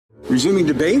Resuming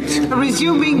debate?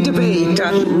 Resuming debate.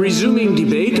 Resuming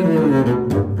debate.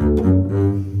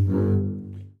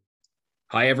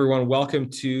 Hi, everyone. Welcome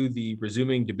to the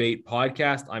Resuming Debate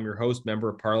podcast. I'm your host, Member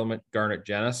of Parliament, Garnet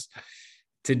Jenis.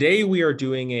 Today, we are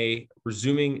doing a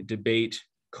Resuming Debate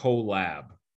collab.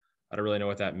 I don't really know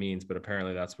what that means, but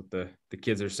apparently that's what the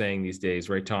kids are saying these days,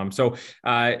 right, Tom? So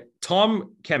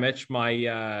Tom Kimmich,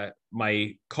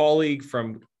 my colleague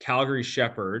from Calgary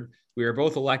Shepherd, we were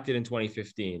both elected in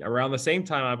 2015. Around the same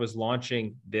time I was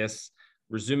launching this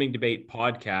Resuming Debate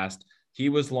podcast, he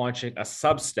was launching a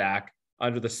Substack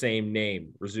under the same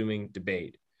name, Resuming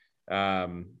Debate.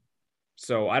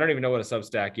 So I don't even know what a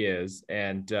Substack is.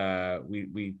 And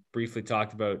we briefly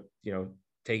talked about,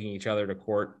 taking each other to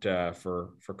court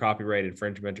for copyright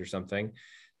infringement or something.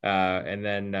 And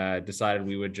then decided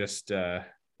we would just,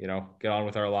 get on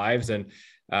with our lives. And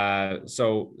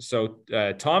so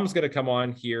Tom's going to come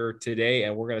on here today,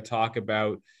 and we're going to talk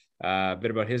about a bit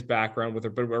about his background with a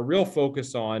real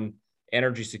focus on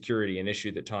energy security, an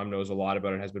issue that Tom knows a lot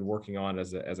about and has been working on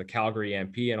as a Calgary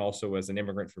MP and also as an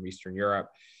immigrant from Eastern Europe.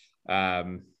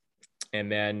 And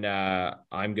then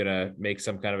I'm going to make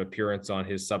some kind of appearance on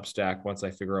his Substack once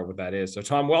I figure out what that is. So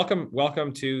Tom,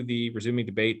 welcome to the Resuming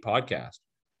Debate podcast.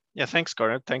 Yeah, thanks,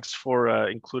 Garnet. Thanks for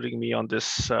including me on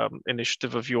this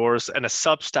initiative of yours. And a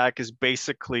Substack is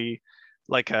basically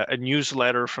like a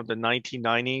newsletter from the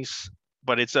 1990s,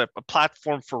 but it's a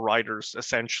platform for writers,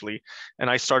 essentially. And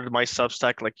I started my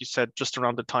Substack, like you said, just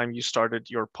around the time you started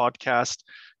your podcast.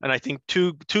 And I think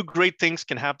two great things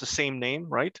can have the same name,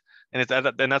 right? And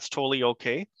that's totally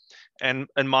okay. And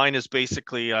mine is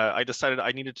basically, I decided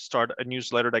I needed to start a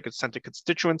newsletter that I could send to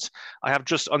constituents. I have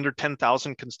just under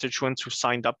 10,000 constituents who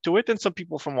signed up to it, and some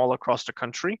people from all across the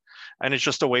country. And it's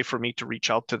just a way for me to reach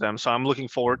out to them. So I'm looking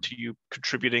forward to you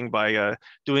contributing by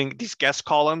doing these guest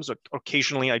columns.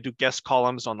 Occasionally, I do guest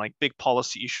columns on like big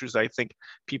policy issues that I think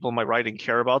people in my writing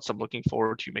care about. So I'm looking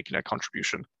forward to you making that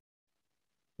contribution.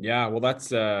 Yeah, well,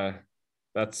 that's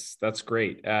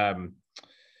great.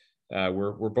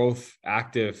 We're both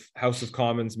active House of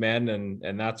Commons men,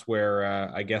 and that's where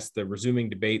I guess the Resuming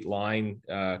Debate line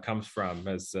comes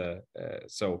from.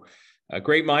 So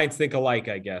great minds think alike,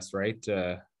 I guess, right?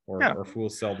 Or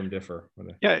fools seldom differ.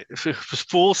 Yeah,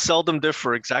 fools seldom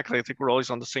differ. Exactly. I think we're always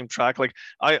on the same track. Like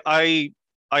I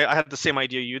had the same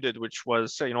idea you did, which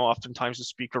was, oftentimes the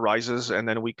speaker rises and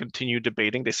then we continue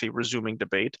debating. They say resuming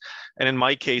debate. And in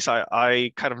my case,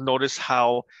 I kind of noticed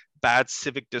how bad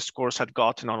civic discourse had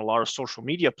gotten on a lot of social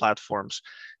media platforms.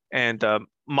 And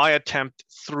my attempt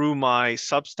through my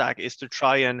Substack is to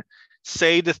try and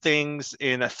say the things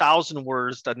in 1,000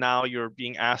 words that now you're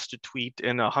being asked to tweet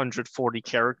in 140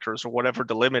 characters or whatever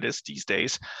the limit is these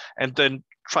days, and then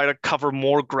try to cover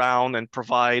more ground and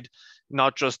provide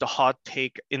not just a hot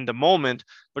take in the moment,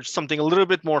 but something a little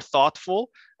bit more thoughtful,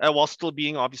 while still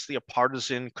being obviously a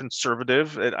partisan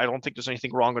conservative. I don't think there's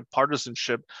anything wrong with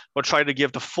partisanship, but try to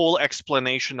give the full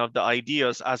explanation of the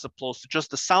ideas as opposed to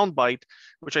just the soundbite,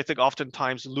 which I think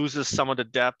oftentimes loses some of the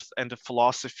depth and the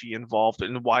philosophy involved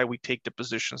in why we take the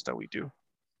positions that we do.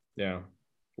 Yeah,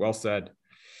 well said.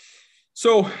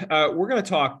 So we're going to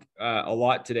talk a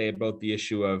lot today about the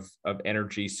issue of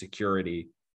energy security.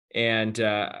 And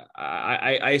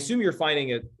I assume you're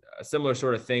finding a similar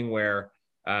sort of thing where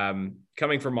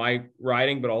coming from my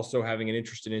riding, but also having an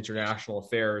interest in international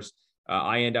affairs,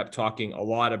 I end up talking a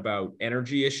lot about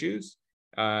energy issues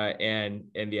and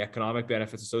the economic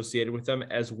benefits associated with them,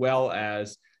 as well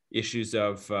as issues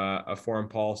of foreign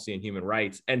policy and human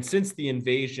rights. And since the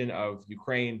invasion of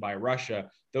Ukraine by Russia,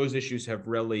 those issues have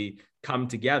really come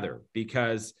together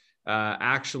because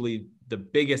actually the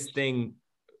biggest thing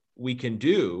we can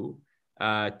do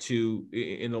to,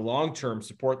 in the long term,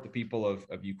 support the people of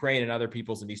Ukraine and other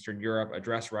peoples in Eastern Europe,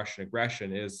 address Russian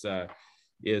aggression is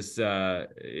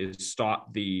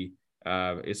stop the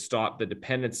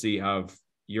dependency of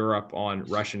Europe on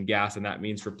Russian gas, and that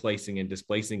means replacing and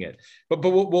displacing it. But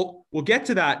we'll get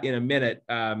to that in a minute.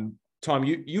 Tom,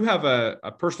 you have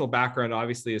a personal background,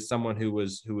 obviously, as someone who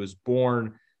was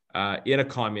born in a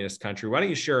communist country. Why don't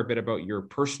you share a bit about your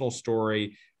personal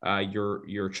story,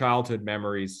 your childhood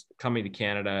memories coming to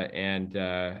Canada,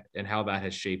 and how that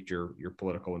has shaped your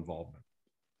political involvement?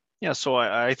 Yeah, so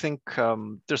I think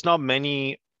there's not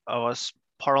many of us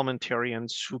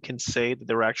parliamentarians who can say that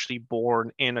they were actually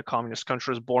born in a communist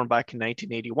country. I was born back in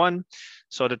 1981.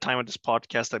 So at the time of this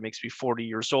podcast, that makes me 40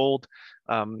 years old.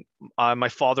 My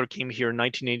father came here in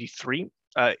 1983.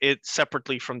 It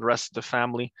separately from the rest of the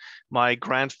family. My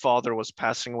grandfather was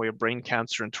passing away of brain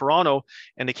cancer in Toronto,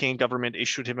 and the Canadian government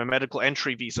issued him a medical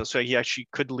entry visa, so he actually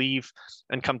could leave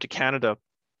and come to Canada.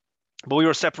 but we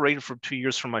were separated for 2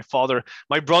 years from my father.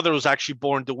 My brother was actually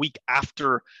born the week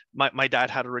after my dad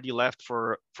had already left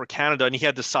for Canada, and he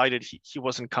had decided he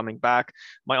wasn't coming back.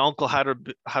 My uncle had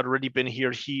already been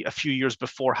here. He, a few years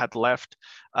before, had left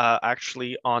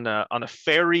actually on a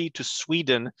ferry to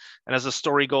Sweden. And as the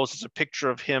story goes, it's a picture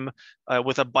of him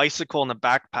with a bicycle and a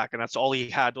backpack, and that's all he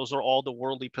had. Those are all the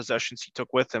worldly possessions he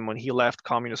took with him when he left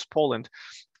communist Poland.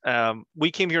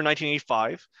 We came here in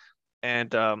 1985.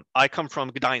 And I come from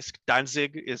Gdańsk.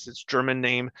 Danzig is its German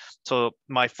name. So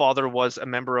my father was a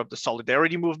member of the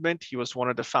Solidarity movement. He was one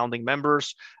of the founding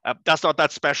members. That's not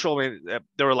that special. I mean,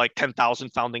 there were like 10,000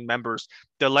 founding members.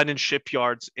 The Lenin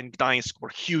shipyards in Gdańsk were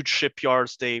huge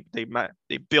shipyards. They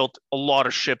built a lot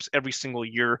of ships every single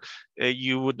year.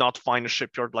 You would not find a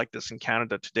shipyard like this in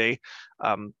Canada today.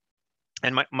 And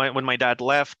when my dad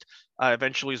left,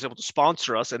 eventually was able to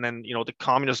sponsor us. And then, the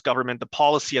communist government, the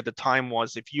policy at the time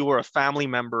was if you were a family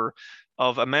member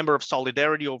of a member of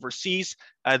Solidarity overseas,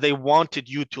 they wanted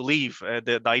you to leave.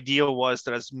 The idea was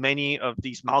that as many of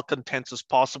these malcontents as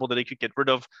possible that they could get rid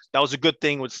of. That was a good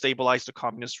thing, would stabilize the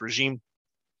communist regime.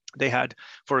 They had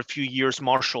for a few years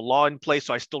martial law in place.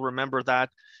 So I still remember that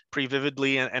pretty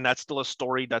vividly. And that's still a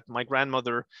story that my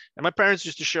grandmother and my parents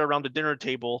used to share around the dinner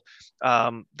table,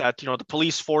 that, the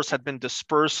police force had been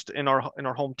dispersed in our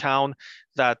hometown,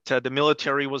 that the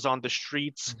military was on the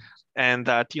streets, and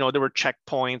that, there were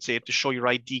checkpoints. They had to show your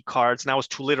ID cards. And I was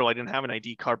too little. I didn't have an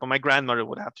ID card, but my grandmother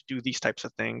would have to do these types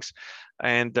of things.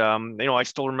 And, I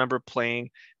still remember playing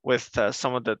with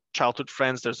some of the childhood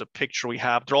friends. There's a picture we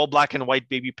have. They're all black and white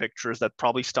baby pictures. That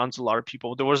probably stuns a lot of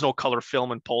people. There was no color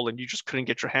film in Poland. You just couldn't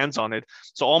get your hands on it.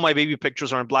 So all my baby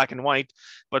pictures are in black and white,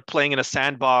 but playing in a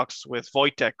sandbox with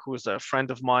Wojtek, who is a friend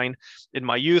of mine in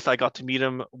my youth. I got to meet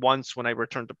him once when I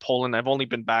returned to Poland. I've only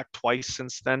been back twice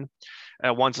since then,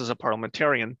 once as a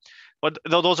parliamentarian. But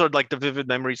those are like the vivid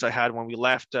memories I had when we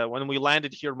left. When we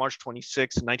landed here March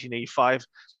 26 in 1985,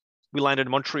 we landed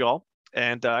in Montreal.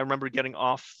 And I remember getting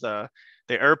off the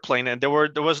airplane, and there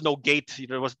was no gate.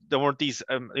 There weren't these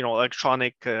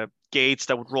electronic gates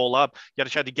that would roll up. You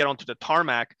had to get onto the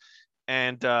tarmac,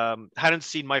 and hadn't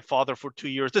seen my father for 2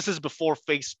 years. This is before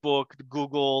Facebook,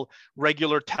 Google,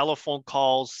 regular telephone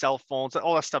calls, cell phones.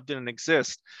 All that stuff didn't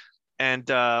exist.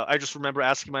 And I just remember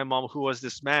asking my mom, who was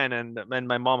this man? And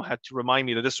my mom had to remind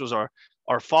me that this was our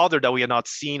father that we had not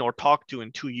seen or talked to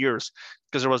in 2 years,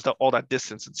 because there was all that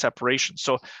distance and separation.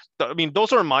 So,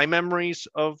 those are my memories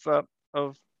of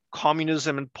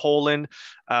communism in Poland.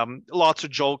 Lots of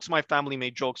jokes. My family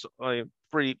made jokes.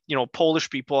 Polish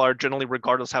people are generally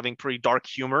regarded as having pretty dark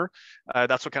humor.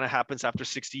 That's what kind of happens after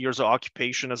 60 years of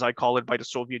occupation, as I call it, by the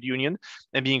Soviet Union,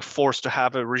 and being forced to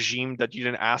have a regime that you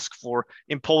didn't ask for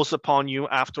imposed upon you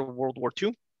after World War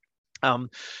II. And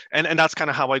that's kind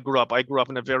of how I grew up. I grew up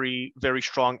in a very, very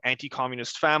strong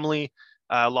anti-communist family,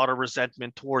 a lot of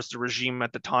resentment towards the regime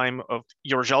at the time of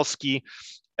Jaruzelski.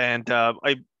 And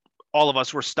all of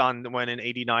us were stunned when in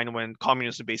 89, when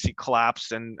communism basically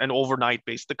collapsed, and overnight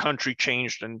the country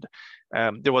changed, and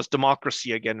there was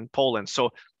democracy again in Poland. So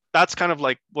that's kind of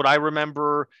like what I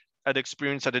remember at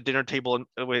experience at a dinner table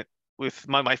with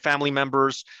my family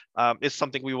members. It's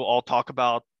something we will all talk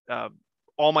about.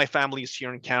 All my family is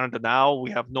here in Canada now.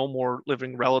 We have no more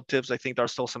living relatives. I think there are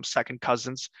still some second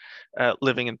cousins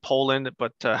living in Poland,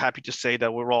 but happy to say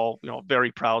that we're all,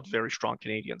 very proud, very strong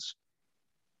Canadians.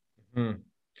 Mm-hmm.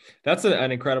 That's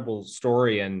an incredible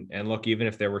story. And look, even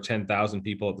if there were 10,000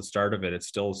 people at the start of it, it's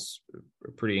still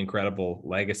a pretty incredible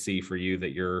legacy for you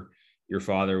that your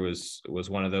father was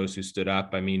one of those who stood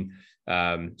up. I mean,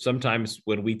 sometimes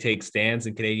when we take stands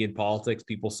in Canadian politics,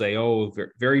 people say, "Oh,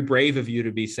 very brave of you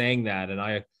to be saying that." And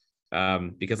I,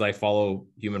 because I follow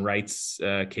human rights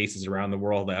cases around the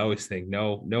world, I always think,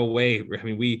 no way. I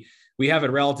mean, we have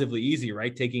it relatively easy,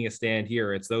 right? Taking a stand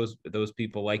here. It's those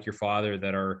people like your father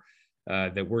that are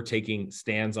that were taking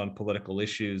stands on political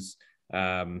issues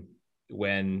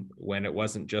when it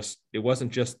wasn't just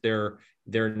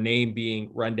their name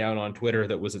being run down on Twitter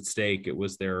that was at stake. It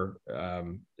was their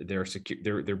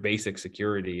basic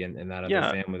security and that of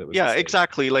their family that was at stake.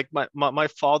 Exactly. Like my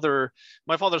father's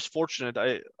fortunate.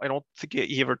 I don't think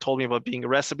he ever told me about being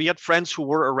arrested, but he had friends who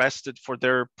were arrested for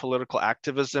their political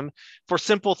activism for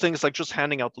simple things like just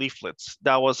handing out leaflets.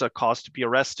 That was a cause to be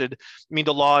arrested. I mean,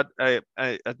 the law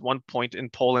at one point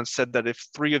in Poland said that if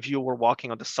 3 of you were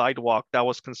walking on the sidewalk, that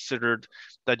was considered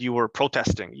that you were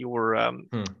protesting, you were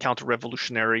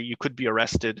counter-revolutionary. You could be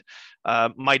arrested.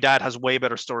 My dad has way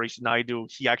better stories than I do.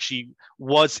 He actually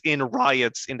was in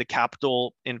riots in the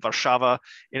capital in Warsaw,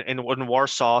 in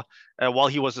Warsaw, while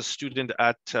he was a student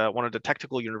at one of the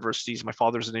technical universities. My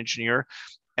father's an engineer.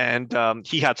 And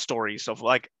he had stories of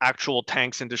like actual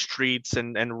tanks in the streets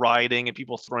and rioting and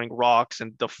people throwing rocks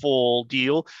and the full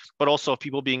deal, but also of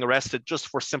people being arrested just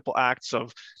for simple acts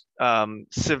of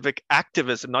civic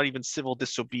activism, not even civil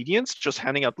disobedience. Just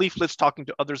handing out leaflets, talking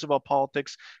to others about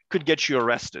politics could get you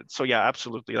arrested. So yeah,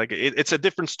 absolutely. Like it's a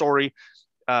different story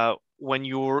when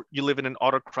you live in an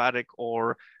autocratic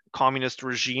or communist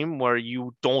regime where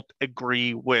you don't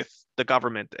agree with the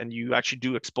government and you actually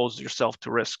do expose yourself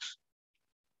to risks.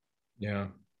 Yeah.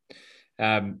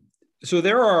 So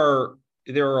there are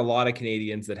a lot of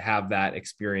Canadians that have that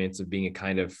experience of being a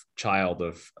kind of child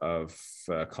of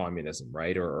communism,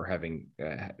 right? Or having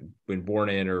been born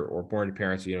in or born to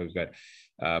parents. You know, we've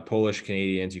got Polish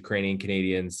Canadians, Ukrainian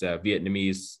Canadians,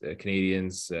 Vietnamese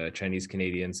Canadians, Chinese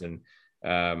Canadians, and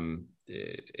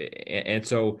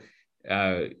so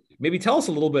maybe tell us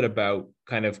a little bit about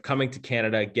kind of coming to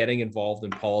Canada, getting involved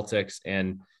in politics,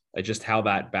 and just how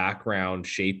that background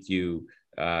shaped you,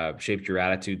 shaped your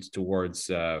attitudes towards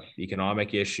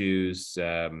economic issues,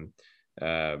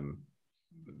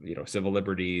 civil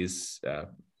liberties,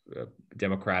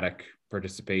 democratic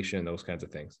participation, those kinds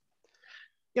of things.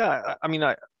 Yeah, I mean,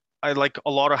 I like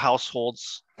a lot of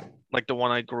households, like the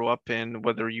one I grew up in,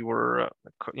 whether you were,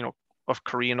 of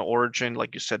Korean origin,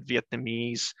 like you said,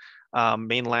 Vietnamese,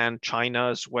 mainland China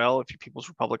as well, if you People's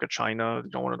Republic of China,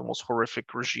 one of the most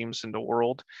horrific regimes in the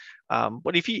world.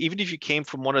 But even if you came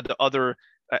from one of the other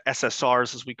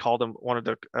SSRs, as we call them, one of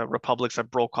the republics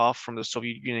that broke off from the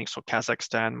Soviet Union, so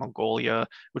Kazakhstan, Mongolia,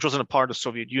 which wasn't a part of the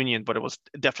Soviet Union, but it was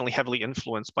definitely heavily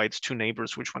influenced by its two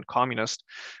neighbors, which went communist.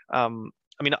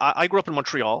 I mean, I grew up in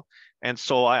Montreal, and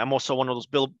so I'm also one of those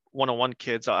Bill 101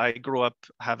 kids. I grew up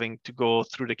having to go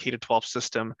through the K-12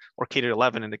 system, or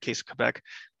K-11 in the case of Quebec,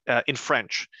 in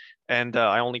French. And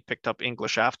I only picked up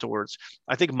English afterwards.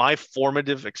 I think my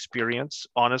formative experience,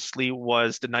 honestly,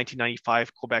 was the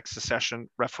 1995 Quebec secession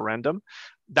referendum.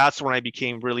 That's when I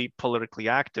became really politically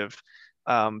active.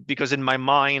 Because in my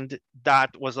mind,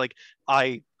 that was like,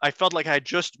 I felt like I had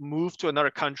just moved to another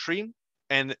country,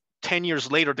 and 10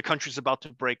 years later, the country's about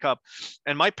to break up.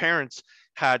 And my parents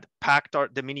had packed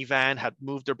the minivan, had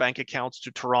moved their bank accounts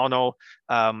to Toronto.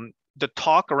 The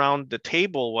talk around the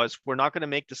table was, we're not going to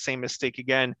make the same mistake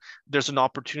again. There's an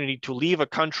opportunity to leave a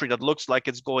country that looks like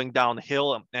it's going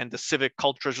downhill and the civic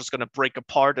culture is just going to break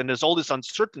apart. And there's all this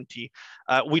uncertainty.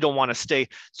 We don't want to stay.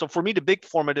 So for me, the big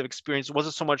formative experience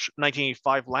wasn't so much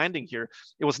 1985 landing here.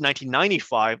 It was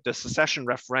 1995, the secession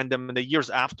referendum, and the years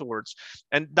afterwards.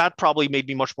 And that probably made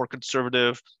me much more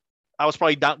conservative. I was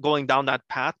probably going down that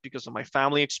path because of my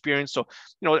family experience. So,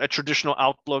 a traditional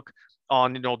outlook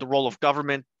on, the role of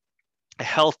government, a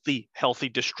healthy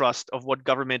distrust of what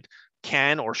government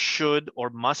can or should or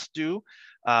must do.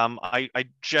 I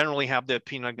generally have the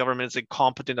opinion that government is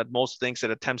incompetent at most things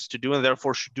it attempts to do, and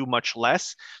therefore should do much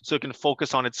less, so it can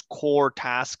focus on its core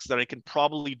tasks that it can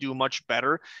probably do much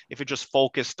better if it just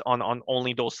focused on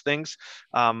only those things.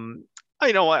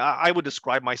 I would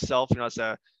describe myself, as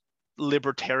a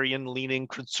libertarian leaning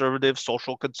conservative,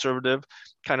 social conservative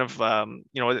kind of,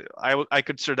 I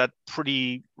consider that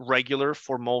pretty regular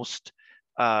for most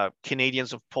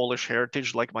Canadians of Polish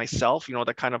heritage like myself,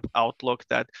 the kind of outlook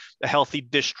that a healthy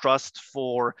distrust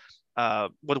for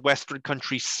what Western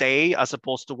countries say as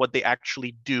opposed to what they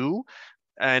actually do.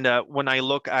 And when I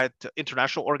look at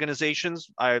international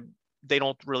organizations, they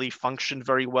don't really function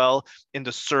very well in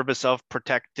the service of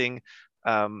protecting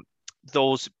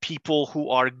those people who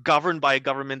are governed by a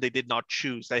government they did not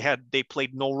choose. They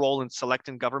played no role in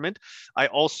selecting government. I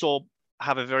also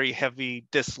have a very heavy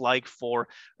dislike for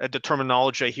the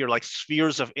terminology I hear, like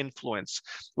spheres of influence,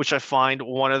 which I find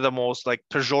one of the most like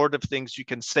pejorative things you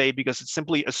can say, because it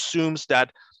simply assumes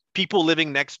that people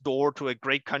living next door to a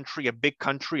great country, a big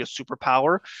country, a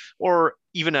superpower, or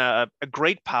even a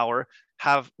great power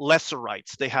have lesser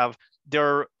rights. They have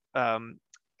their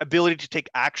ability to take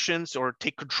actions or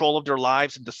take control of their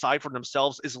lives and decide for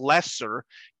themselves is lesser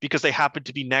because they happen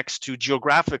to be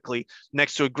geographically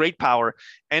next to a great power.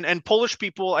 And Polish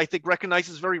people, I think, recognize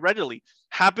this very readily,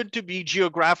 happen to be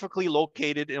geographically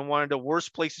located in one of the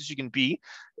worst places you can be,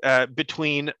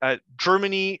 between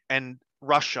Germany and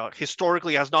Russia.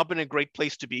 Historically has not been a great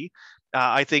place to be.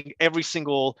 I think every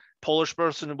single Polish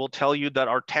person will tell you that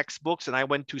our textbooks, and I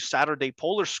went to Saturday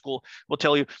Polish school, will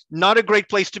tell you not a great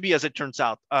place to be, as it turns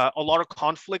out. A lot of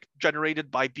conflict generated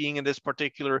by being in this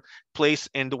particular place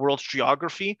in the world's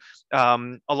geography,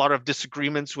 a lot of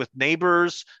disagreements with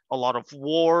neighbors, a lot of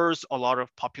wars, a lot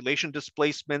of population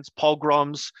displacements,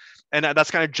 pogroms, and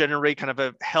that's kind of generate kind of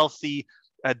a healthy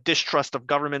distrust of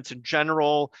governments in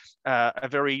general, a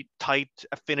very tight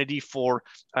affinity for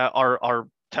our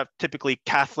typically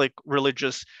Catholic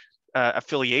religious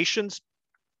affiliations.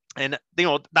 And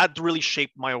that really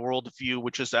shaped my worldview,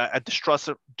 which is a distrust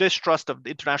of the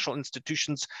international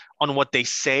institutions on what they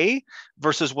say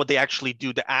versus what they actually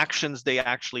do, the actions they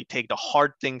actually take, the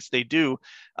hard things they do.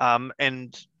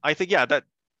 And I think, yeah,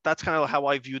 that's kind of how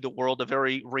I view the world, a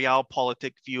very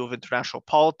realpolitik view of international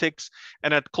politics,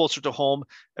 and at closer to home,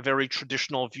 a very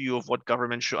traditional view of what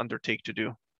government should undertake to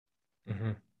do.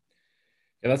 Mm-hmm.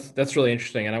 Yeah, that's really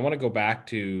interesting. And I want to go back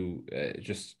to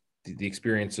just the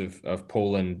experience of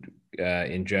Poland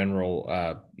in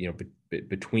general,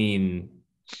 between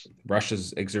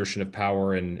Russia's exertion of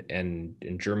power and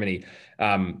in Germany.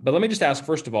 But let me just ask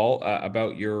first of all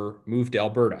about your move to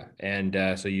Alberta,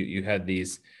 and so you had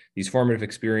these formative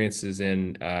experiences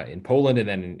in Poland and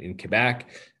then in Quebec,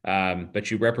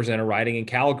 but you represent a riding in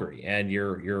Calgary, and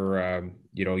you're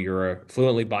a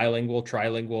fluently bilingual,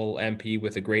 trilingual MP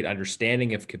with a great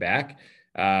understanding of Quebec.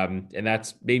 And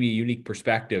that's maybe a unique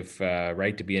perspective,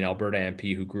 right, to be an Alberta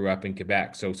MP who grew up in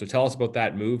Quebec. So tell us about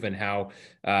that move and how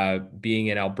being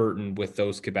an Albertan with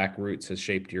those Quebec roots has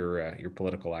shaped your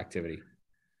political activity.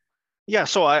 Yeah,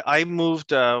 so I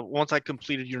moved once I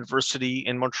completed university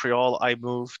in Montreal. I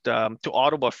moved to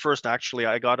Ottawa first. Actually,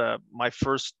 I got my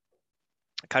first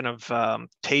kind of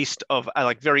taste of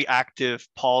like very active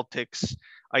politics.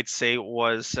 I'd say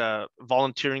was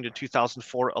volunteering the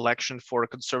 2004 election for a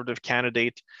conservative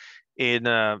candidate in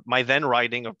my then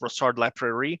riding of Brossard-La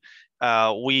Prairie.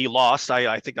 We lost.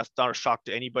 I think that's not a shock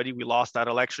to anybody. We lost that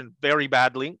election very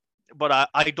badly. But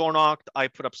I door knocked, I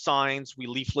put up signs, we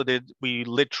leafleted, we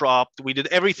lit dropped, we did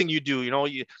everything you do,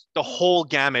 the whole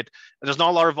gamut. And there's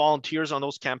not a lot of volunteers on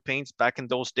those campaigns back in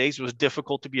those days. It was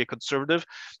difficult to be a conservative.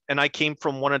 And I came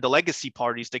from one of the legacy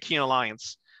parties, the Canadian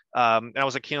Alliance. And I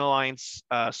was a Canadian Alliance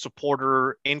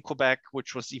supporter in Quebec,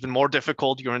 which was even more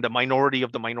difficult. You're in the minority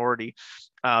of the minority.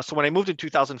 So when I moved in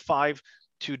 2005,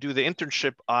 to do the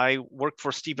internship, I worked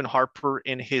for Stephen Harper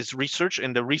in his research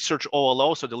in the research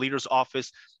OLO. So the leader's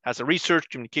office has a research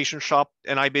communication shop,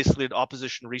 and I basically did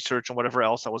opposition research and whatever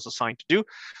else I was assigned to do.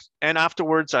 And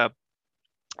afterwards, I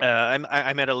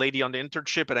met a lady on the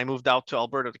internship, and I moved out to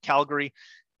Alberta, to Calgary.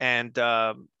 And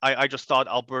I just thought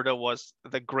Alberta was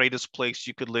the greatest place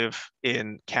you could live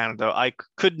in Canada. I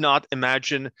could not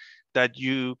imagine that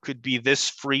you could be this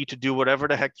free to do whatever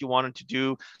the heck you wanted to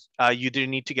do. You didn't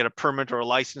need to get a permit or a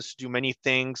license to do many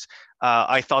things.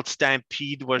 I thought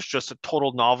Stampede was just a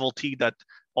total novelty, that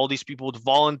all these people would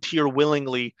volunteer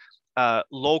willingly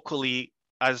locally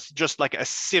as just like a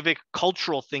civic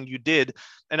cultural thing you did.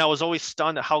 And I was always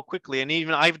stunned at how quickly, and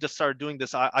even I've just started doing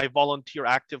this. I volunteer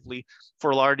actively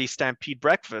for Lardy Stampede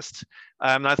breakfast.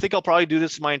 And I think I'll probably do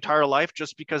this my entire life,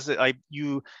 just because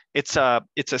it's a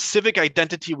civic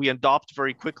identity we adopt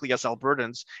very quickly as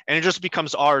Albertans, and it just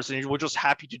becomes ours. And we're just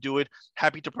happy to do it,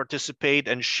 happy to participate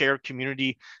and share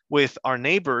community with our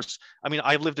neighbors. I mean,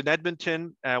 I've lived in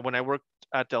Edmonton when I worked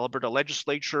at the Alberta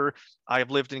legislature.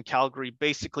 I've lived in Calgary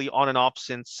basically on and off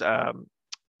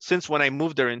since when I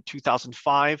moved there in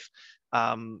 2005.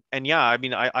 And yeah, I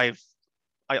mean,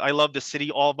 I love the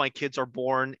city. All of my kids are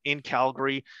born in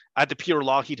Calgary at the Peter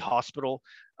Lougheed Hospital,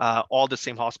 all the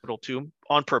same hospital too,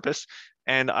 on purpose.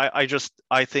 And I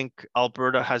think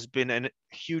Alberta has been a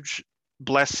huge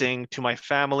blessing to my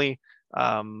family.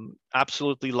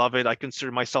 Absolutely love it. I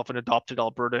consider myself an adopted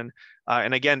Albertan.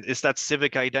 And again, it's that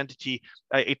civic identity.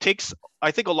 It takes,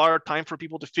 I think, a lot of time for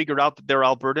people to figure out that they're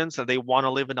Albertans and they want to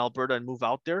live in Alberta and move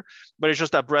out there. But it's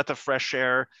just that breath of fresh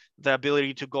air, the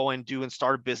ability to go and do and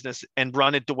start a business and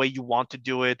run it the way you want to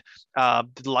do it. The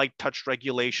light touch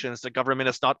regulations, the government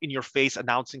is not in your face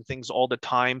announcing things all the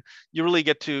time. You really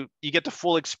get the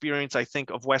full experience, I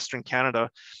think, of Western Canada.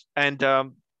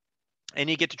 And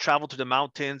you get to travel to the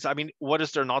mountains. I mean, what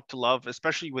is there not to love,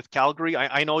 especially with Calgary?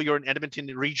 I know you're an Edmonton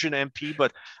region MP,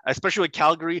 but especially with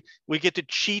Calgary, we get to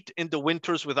cheat in the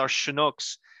winters with our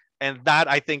Chinooks. And that,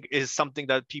 I think, is something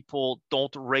that people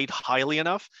don't rate highly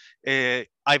enough.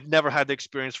 I've never had the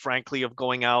experience, frankly, of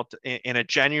going out in a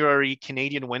January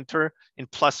Canadian winter in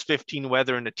plus 15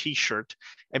 weather in a t-shirt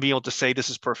and being able to say, this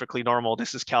is perfectly normal.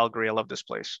 This is Calgary. I love this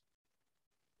place.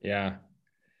 Yeah.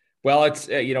 Well, it's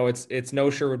it's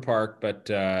no Sherwood Park, but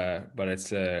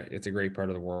it's a great part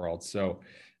of the world. So,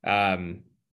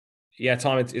 yeah,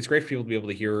 Tom, it's great for people to be able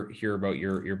to hear about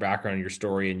your background and your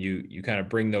story, and you kind of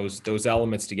bring those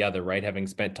elements together, right? Having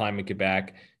spent time in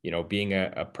Quebec, being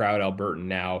a proud Albertan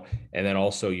now, and then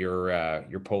also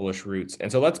your Polish roots.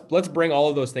 And so let's bring all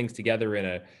of those things together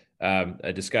in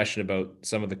a discussion about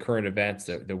some of the current events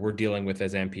that we're dealing with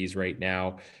as MPs right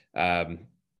now.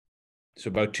 So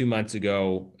about 2 months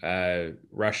ago,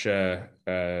 Russia,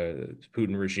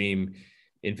 Putin regime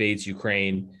invades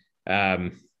Ukraine.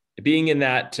 Being in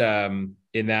that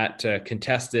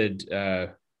contested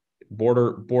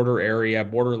border area,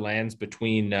 borderlands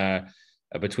between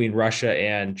Russia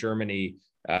and Germany,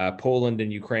 Poland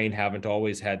and Ukraine haven't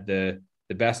always had the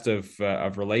best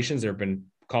of relations. There have been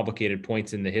complicated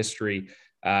points in the history,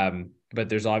 but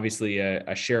there's obviously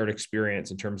a shared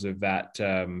experience in terms of that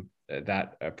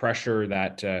pressure,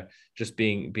 that just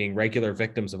being regular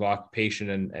victims of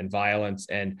occupation and violence.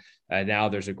 And now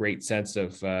there's a great sense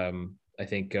of I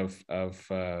think of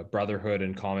brotherhood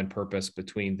and common purpose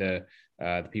between the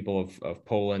people of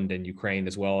Poland and Ukraine,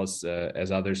 as well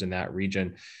as others in that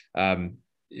region.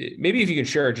 Maybe if you can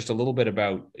share just a little bit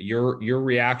about your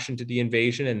reaction to the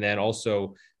invasion, and then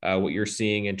also what you're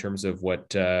seeing in terms of what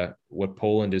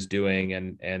Poland is doing,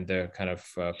 and the kind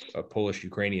of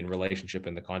Polish-Ukrainian relationship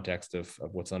in the context of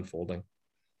what's unfolding.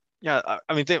 Yeah,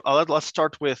 I mean, let's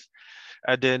start with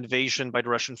the invasion by the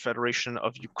Russian Federation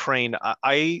of Ukraine.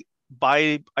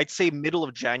 I'd say middle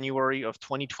of January of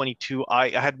 2022, I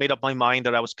had made up my mind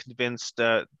that I was convinced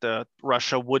that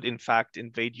Russia would in fact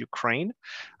invade Ukraine.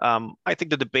 I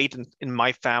think the debate in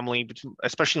my family,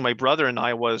 especially my brother and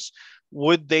I, was,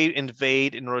 would they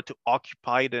invade in order to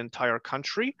occupy the entire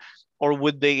country, or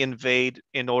would they invade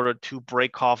in order to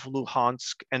break off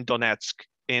Luhansk and Donetsk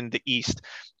in the east?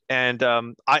 And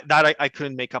I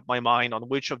couldn't make up my mind on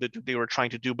which of the two they were trying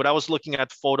to do. But I was looking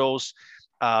at photos,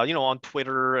 on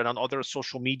Twitter and on other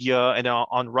social media, and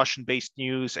on Russian-based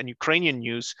news and Ukrainian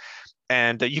news,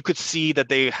 and you could see that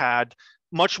they had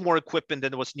much more equipment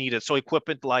than was needed. So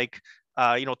equipment like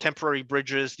temporary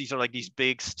bridges. These are like these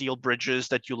big steel bridges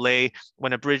that you lay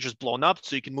when a bridge is blown up,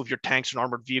 so you can move your tanks and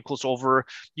armored vehicles over.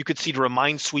 You could see the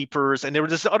minesweepers, and there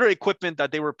was this other equipment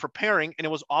that they were preparing, and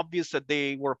it was obvious that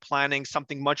they were planning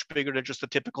something much bigger than just a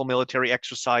typical military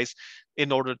exercise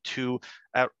in order to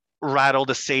rattle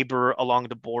the saber along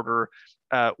the border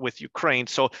with Ukraine.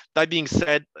 So that being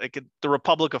said, like, the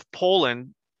Republic of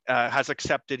Poland has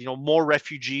accepted, more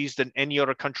refugees than any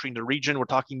other country in the region. We're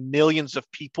talking millions of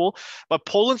people, but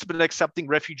Poland's been accepting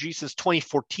refugees since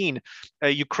 2014.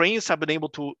 Ukrainians have been able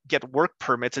to get work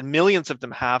permits, and millions of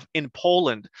them have in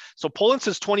Poland. So Poland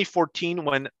since 2014,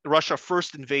 when Russia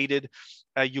first invaded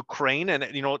Ukraine, and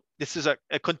this is a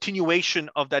continuation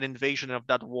of that invasion, of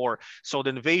that war. So the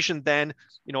invasion then,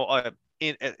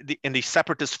 in the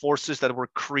separatist forces that were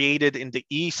created in the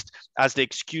east as the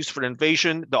excuse for the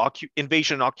invasion,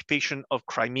 invasion and occupation of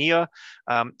Crimea.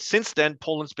 Since then,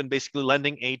 Poland's been basically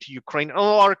lending aid to Ukraine. And a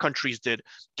lot of countries did.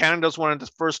 Canada's one of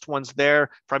the first ones there.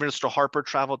 Prime Minister Harper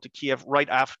traveled to Kiev right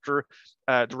after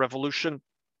the revolution.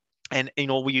 And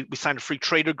we signed a free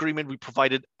trade agreement. We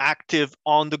provided active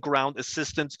on-the-ground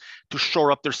assistance to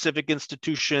shore up their civic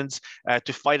institutions,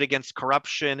 to fight against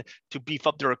corruption, to beef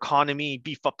up their economy,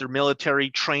 beef up their military,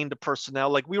 train the personnel.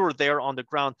 Like, we were there on the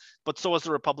ground, but so was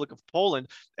the Republic of Poland.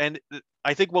 And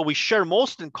I think what we share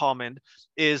most in common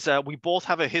is we both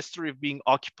have a history of being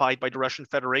occupied by the Russian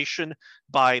Federation,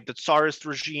 by the Tsarist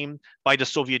regime, by the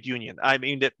Soviet Union. I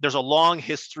mean, there's a long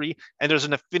history, and there's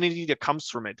an affinity that comes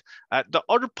from it. The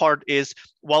other part is,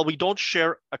 while we don't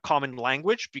share a common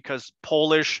language, because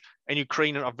Polish and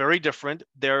Ukrainian are very different,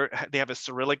 they have a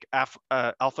Cyrillic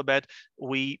alphabet.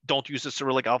 We don't use the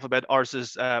Cyrillic alphabet. Ours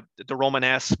is the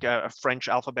Romanesque French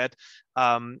alphabet.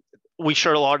 We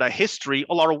share a lot of that history.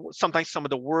 Sometimes some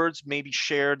of the words may be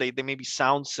shared. They maybe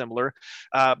sound similar,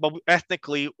 but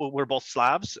ethnically we're both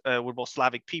Slavs. We're both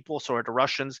Slavic people. So are the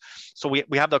Russians. So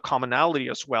we have the commonality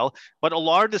as well. But a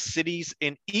lot of the cities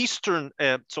in eastern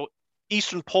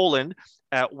Poland,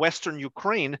 western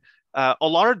Ukraine, a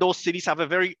lot of those cities have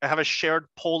a shared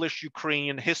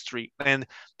Polish-Ukrainian history, and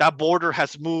that border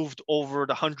has moved over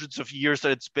the hundreds of years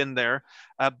that it's been there,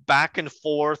 back and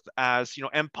forth as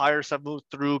empires have moved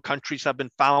through, countries have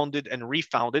been founded and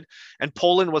refounded, and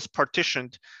Poland was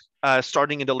partitioned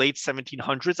starting in the late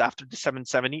 1700s, after the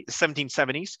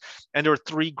 1770s, and there were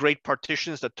three great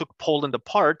partitions that took Poland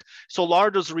apart. So a lot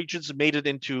of those regions made it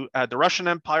into the Russian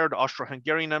Empire, the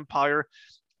Austro-Hungarian Empire,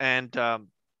 and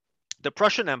the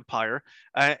Prussian Empire.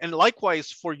 And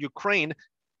likewise for Ukraine,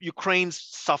 Ukraine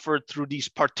suffered through these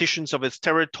partitions of its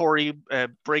territory,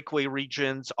 breakaway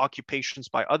regions, occupations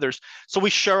by others. So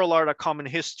we share a lot of common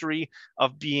history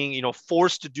of being,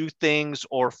 forced to do things,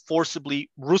 or forcibly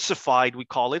Russified, we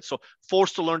call it. So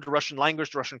forced to learn the Russian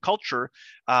language, the Russian culture,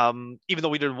 even though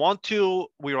we didn't want to.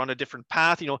 We were on a different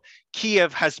path.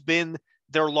 Kiev has been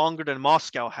there longer than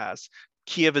Moscow has.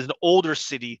 Kiev is an older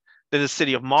city than the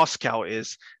city of Moscow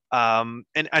is. And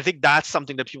I think that's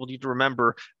something that people need to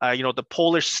remember. The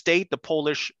Polish state, the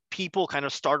Polish people kind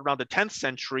of start around the 10th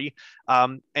century.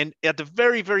 And at the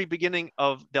very, very beginning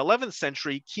of the 11th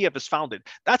century, Kiev is founded.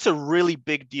 That's a really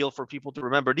big deal for people to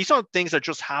remember. These aren't things that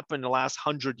just happened in the last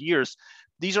 100 years.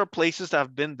 These are places that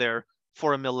have been there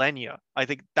for a millennia. I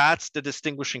think that's the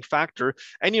distinguishing factor.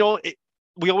 And,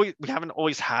 we haven't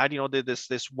always had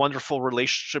this wonderful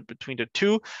relationship between the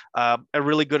two. A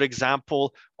really good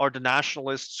example are the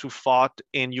nationalists who fought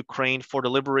in Ukraine for the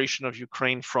liberation of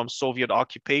Ukraine from Soviet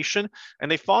occupation,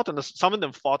 and some of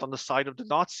them fought on the side of the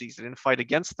Nazis. They didn't fight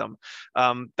against them.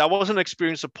 That was an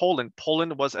experience of Poland.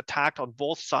 Poland was attacked on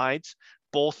both sides,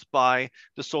 both by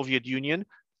the Soviet Union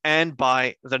and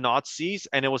by the Nazis,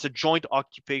 and it was a joint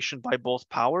occupation by both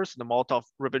powers, the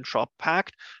Molotov-Ribbentrop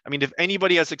Pact. I mean, if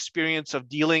anybody has experience of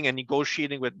dealing and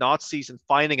negotiating with Nazis and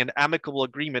finding an amicable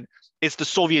agreement, it's the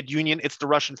Soviet Union, it's the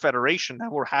Russian Federation,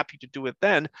 and we're happy to do it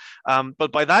then.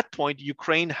 But by that point,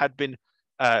 Ukraine had been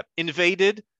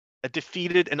invaded,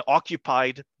 defeated, and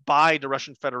occupied by the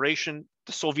Russian Federation.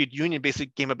 The Soviet Union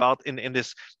basically came about in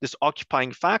this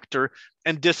occupying factor,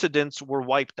 and dissidents were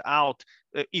wiped out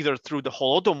either through the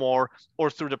Holodomor or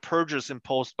through the purges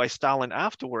imposed by Stalin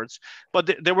afterwards. But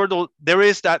there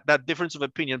is that difference of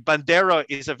opinion. Bandera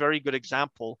is a very good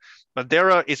example.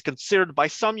 Bandera is considered by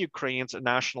some Ukrainians a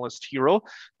nationalist hero,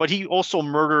 but he also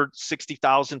murdered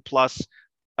 60,000 plus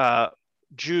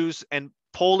Jews and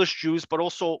Polish Jews, but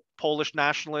also Polish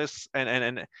nationalists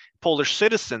and Polish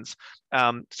citizens.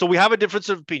 So we have a difference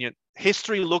of opinion.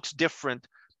 History looks different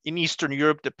in Eastern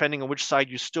Europe, depending on which side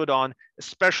you stood on,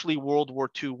 especially World War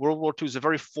II. World War II is a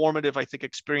very formative, I think,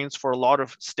 experience for a lot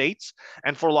of states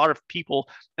and for a lot of people.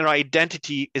 And our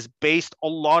identity is based a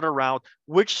lot around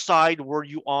which side were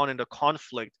you on in the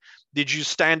conflict? Did you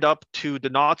stand up to the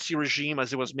Nazi regime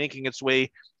as it was making its way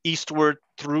eastward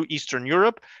through Eastern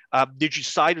Europe? Did you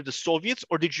side with the Soviets,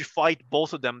 or did you fight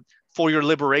both of them for your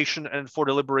liberation and for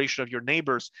the liberation of your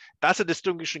neighbors? That's a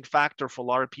distinguishing factor for a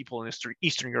lot of people in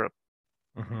Eastern Europe.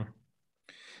 Mm-hmm.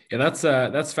 Yeah,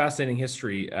 that's fascinating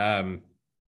history, and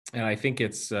I think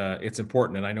it's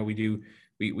important. And I know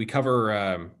we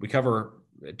cover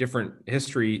different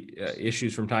history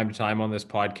issues from time to time on this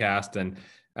podcast, and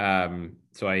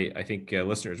so I think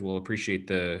listeners will appreciate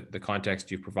the context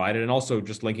you've provided, and also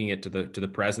just linking it to the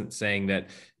present, saying that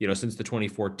since the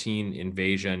 2014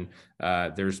 invasion,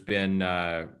 there's been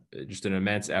just an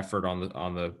immense effort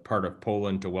on the part of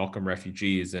Poland to welcome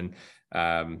refugees. And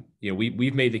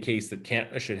we've made the case that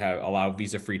Canada should allow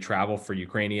visa-free travel for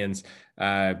Ukrainians,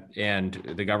 and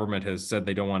the government has said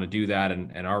they don't want to do that.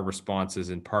 And our response is,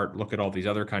 in part, look at all these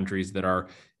other countries that are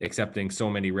accepting so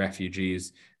many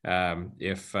refugees.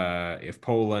 If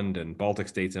Poland and Baltic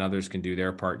states and others can do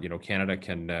their part, Canada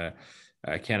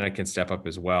can step up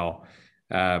as well.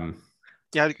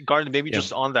 Yeah, Garden, maybe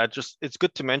just on that, it's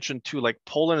good to mention too, like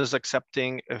Poland is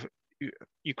accepting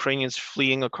Ukrainians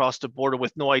fleeing across the border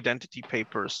with no identity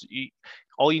papers.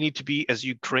 All you need to be as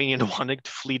Ukrainian wanting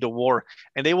to flee the war,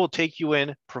 and they will take you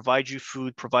in, provide you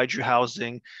food, provide you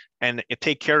housing, and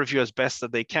take care of you as best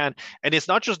that they can. And it's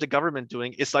not just the government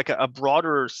doing, it's like a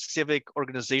broader civic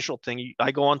organizational thing.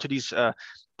 I go onto these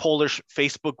Polish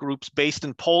Facebook groups based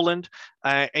in Poland,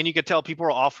 and you can tell people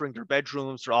are offering their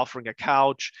bedrooms, they're offering a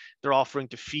couch, they're offering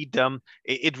to feed them.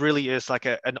 It really is like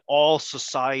an all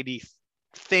society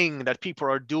thing that people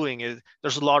are doing.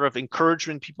 There's a lot of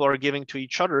encouragement people are giving to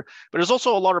each other, but there's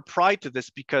also a lot of pride to this,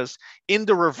 because in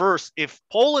the reverse, if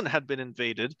Poland had been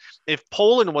invaded, if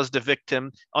Poland was the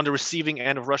victim on the receiving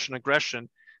end of Russian aggression,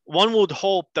 one would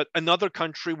hope that another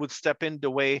country would step in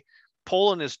the way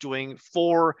Poland is doing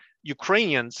for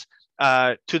Ukrainians,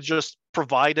 to just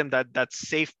provide them that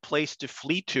safe place to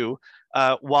flee to,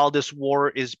 while this war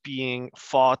is being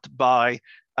fought by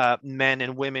men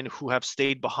and women who have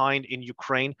stayed behind in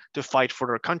Ukraine to fight for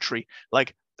their country.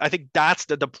 Like, I think that's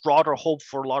the broader hope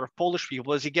for a lot of Polish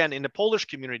people, is again in the Polish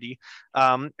community,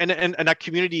 and that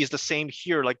community is the same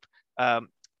here. Like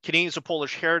Canadians of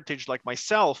Polish heritage, like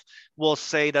myself, will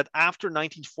say that after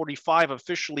 1945,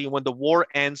 officially, when the war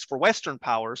ends for Western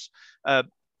powers,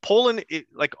 Poland,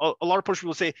 like a lot of Polish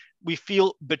people say, we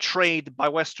feel betrayed by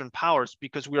Western powers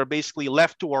because we are basically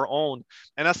left to our own.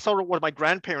 And that's sort of what my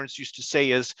grandparents used to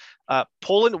say is,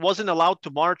 Poland wasn't allowed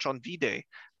to march on V-Day.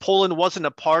 Poland wasn't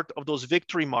a part of those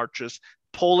victory marches.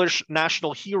 Polish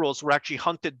national heroes were actually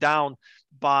hunted down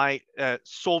by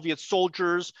Soviet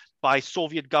soldiers, by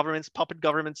Soviet governments, puppet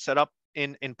governments set up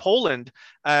in Poland,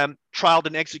 trialed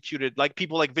and executed, like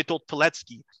people like Witold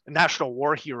Pilecki, a national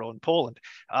war hero in Poland.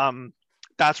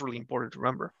 That's really important to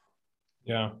remember.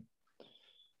 Yeah,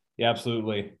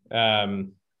 absolutely.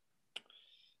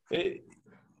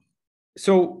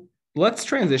 So let's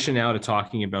transition now to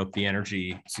talking about the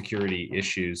energy security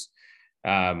issues.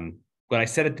 What I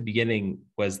said at the beginning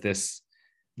was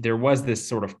there was this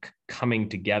sort of coming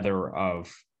together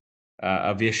of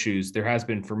issues. There has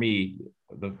been, for me,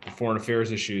 the foreign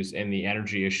affairs issues and the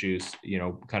energy issues,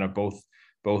 kind of both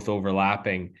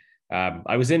overlapping.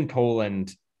 I was in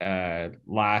Poland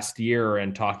last year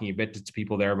and talking a bit to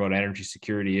people there about energy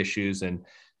security issues. And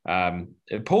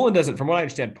Poland doesn't, from what I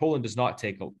understand, Poland does not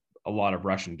take a lot of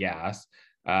Russian gas.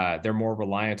 They're more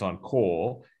reliant on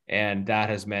coal. And that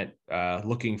has meant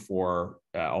looking for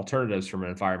alternatives from an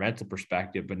environmental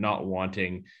perspective, but not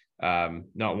wanting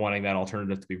that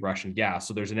alternative to be Russian gas.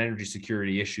 So there's an energy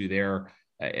security issue there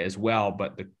as well.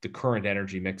 But the current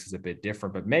energy mix is a bit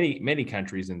different. But many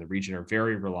countries in the region are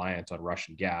very reliant on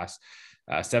Russian gas.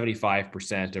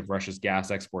 75% of Russia's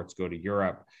gas exports go to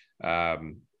Europe,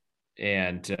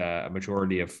 and a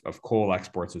majority of coal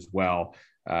exports as well.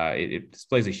 It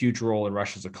plays a huge role in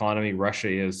Russia's economy.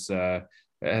 Russia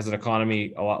has an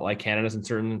economy a lot like Canada's in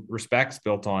certain respects,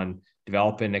 built on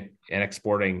developing and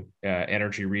exporting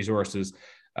energy resources.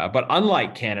 But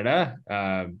unlike Canada,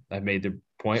 I've made the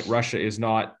point, Russia is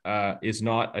not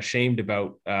ashamed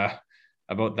about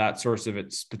that source of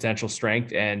its potential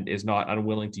strength, and is not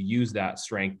unwilling to use that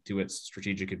strength to its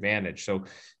strategic advantage. So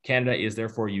Canada is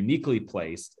therefore uniquely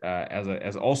placed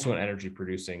as also an energy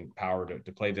producing power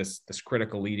to play this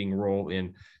critical leading role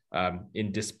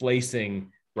in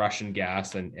displacing Russian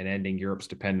gas and ending Europe's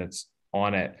dependence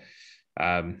on it.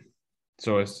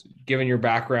 So it's, given your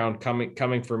background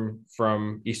coming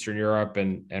from Eastern Europe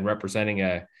and representing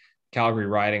a Calgary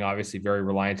riding, obviously very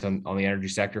reliant on the energy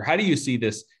sector, how do you see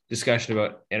this discussion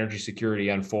about energy security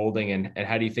unfolding, and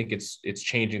how do you think it's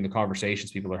changing the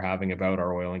conversations people are having about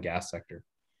our oil and gas sector?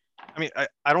 I mean,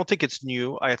 I don't think it's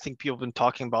new. I think people have been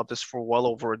talking about this for well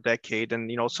over a decade.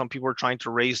 And, some people are trying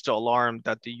to raise the alarm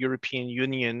that the European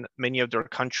Union, many of their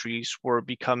countries were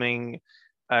becoming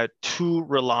too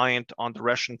reliant on the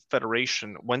Russian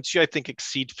Federation. Once you, I think,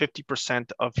 exceed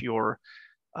 50% of your,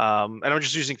 and I'm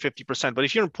just using 50%, but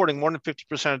if you're importing more than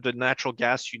 50% of the natural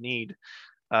gas you need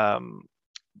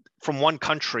from one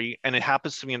country, and it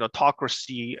happens to be an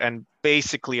autocracy and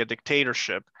basically a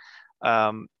dictatorship,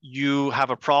 you have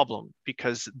a problem,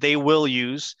 because they will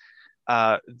use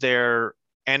their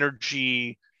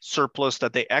energy surplus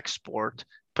that they export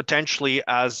potentially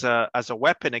as a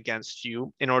weapon against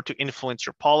you, in order to influence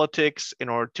your politics, in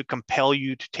order to compel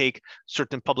you to take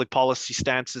certain public policy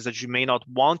stances that you may not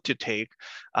want to take.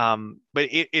 But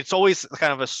it's always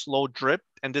kind of a slow drip,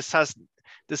 and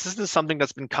this isn't something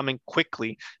that's been coming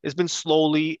quickly. It's been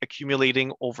slowly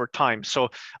accumulating over time. So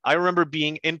I remember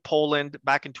being in Poland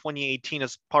back in 2018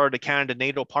 as part of the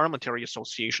Canada-NATO Parliamentary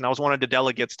Association. I was one of the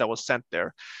delegates that was sent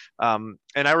there. And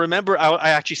I remember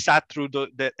I actually sat through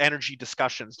the energy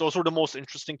discussions. Those were the most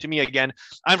interesting to me. Again,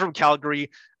 I'm from Calgary.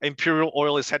 Imperial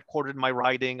Oil is headquartered in my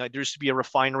riding. There used to be a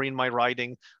refinery in my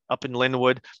riding up in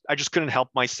Linwood. I just couldn't help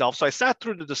myself. So I sat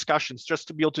through the discussions just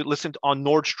to be able to listen on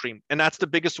Nord Stream. And that's the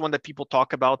biggest one that people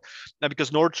talk about now,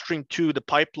 because Nord Stream 2, the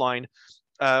pipeline,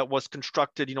 was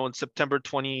constructed, in September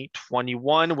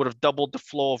 2021, would have doubled the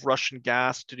flow of Russian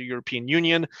gas to the European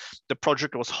Union. The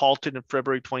project was halted in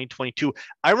February 2022.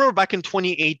 I remember back in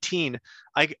 2018,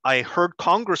 I heard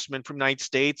congressmen from the United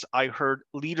States, I heard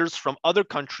leaders from other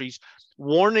countries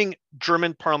warning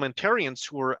German parliamentarians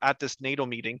who were at this NATO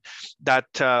meeting that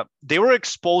they were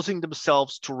exposing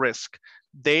themselves to risk.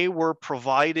 They were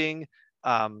providing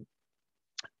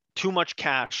too much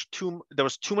cash. There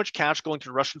was too much cash going to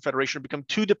the Russian Federation to become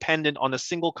too dependent on a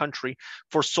single country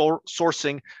for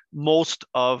sourcing most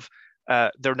of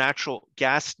their natural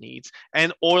gas needs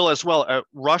and oil as well.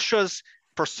 Russia's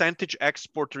percentage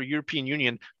export to the European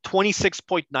Union,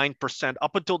 26.9%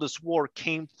 up until this war,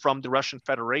 came from the Russian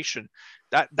Federation.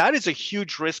 That is a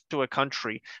huge risk to a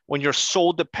country when you're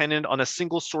so dependent on a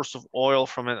single source of oil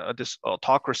from this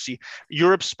autocracy.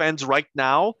 Europe spends right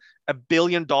now $1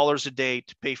 billion a day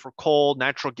to pay for coal,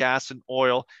 natural gas, and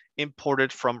oil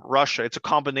imported from Russia. It's a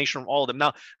combination of all of them.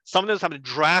 Now, some of those have been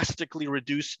drastically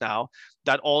reduced now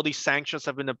that all these sanctions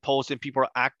have been imposed and people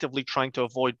are actively trying to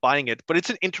avoid buying it, but it's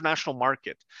an international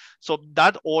market. So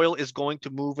that oil is going to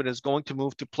move, and is going to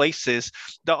move to places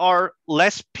that are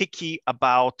less picky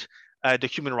about the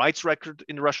human rights record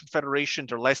in the Russian Federation.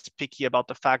 They're less picky about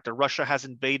the fact that Russia has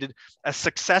invaded a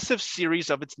successive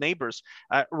series of its neighbors.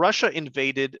 Russia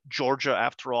invaded Georgia,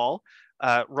 after all.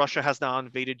 Russia has now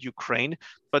invaded Ukraine,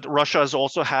 but Russia has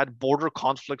also had border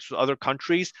conflicts with other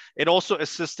countries. It also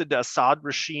assisted the Assad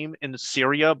regime in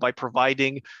Syria by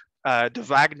providing the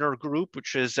Wagner Group,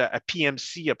 which is a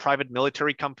PMC, a private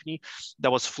military company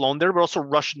that was flown there, but also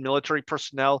Russian military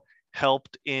personnel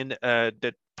helped in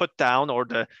the put down or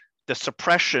the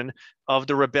suppression of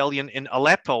the rebellion in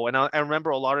Aleppo. And I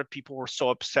remember a lot of people were so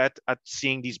upset at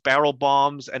seeing these barrel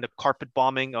bombs and the carpet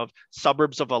bombing of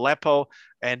suburbs of Aleppo,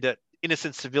 and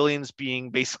innocent civilians being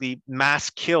basically mass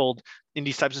killed in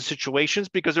these types of situations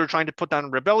because they were trying to put down a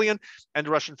rebellion, and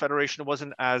the Russian Federation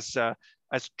wasn't as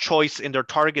choice in their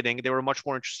targeting. They were much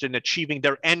more interested in achieving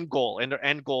their end goal, and their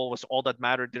end goal was all that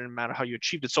mattered. It didn't matter how you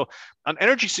achieved it. So on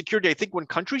energy security, I think when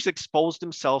countries expose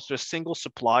themselves to a single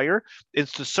supplier,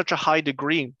 it's to such a high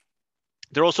degree,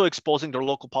 they're also exposing their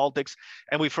local politics.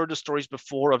 And we've heard the stories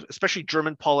before of especially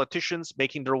German politicians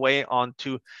making their way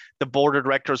onto the board of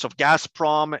directors of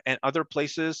Gazprom and other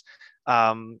places.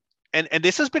 And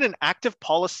this has been an active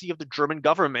policy of the German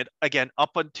government, again,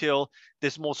 up until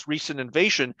this most recent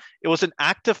invasion. It was an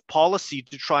active policy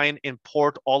to try and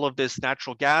import all of this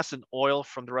natural gas and oil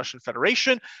from the Russian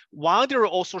Federation, while they were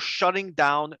also shutting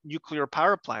down nuclear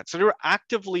power plants. So they were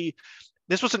actively,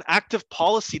 this was an active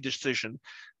policy decision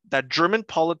that German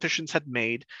politicians had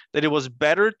made, that it was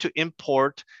better to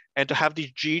import and to have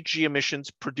these GHG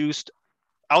emissions produced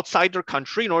outside their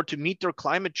country in order to meet their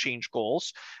climate change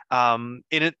goals.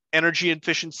 Energy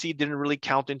efficiency didn't really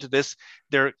count into this.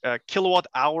 Their kilowatt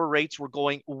hour rates were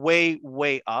going way,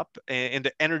 way up in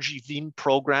the Energy Wien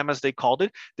program, as they called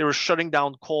it. They were shutting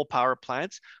down coal power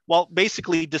plants while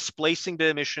basically displacing the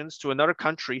emissions to another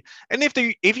country. And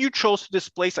if you chose to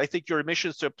displace, I think, your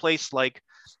emissions to a place like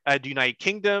the United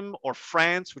Kingdom or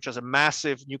France, which has a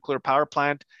massive nuclear power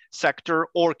plant sector,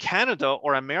 or Canada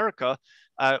or America,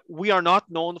 we are not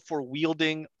known for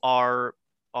wielding our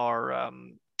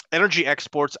energy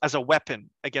exports as a weapon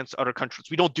against other countries.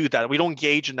 We don't do that. We don't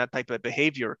engage in that type of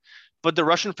behavior. But the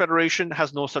Russian Federation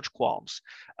has no such qualms.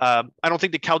 I don't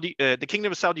think the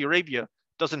Kingdom of Saudi Arabia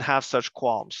doesn't have such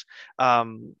qualms,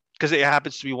 because it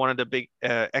happens to be one of the big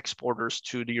exporters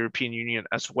to the European Union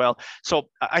as well. So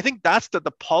I think that's the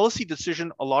policy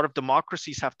decision a lot of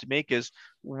democracies have to make is,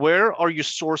 where are you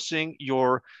sourcing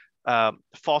your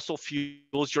fossil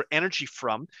fuels, your energy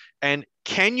from, and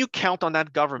can you count on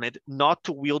that government not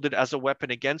to wield it as a weapon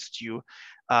against you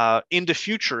in the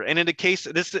future? And in the case,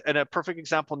 and a perfect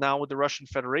example now with the Russian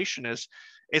Federation is,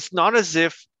 it's not as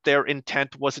if their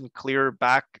intent wasn't clear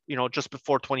back, just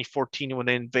before 2014 when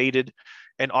they invaded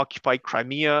and occupied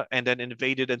Crimea, and then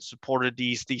invaded and supported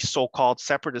these so-called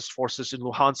separatist forces in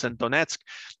Luhansk and Donetsk.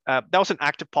 That was an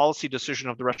active policy decision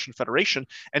of the Russian Federation,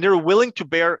 and they were willing to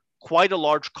bear quite a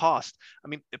large cost. I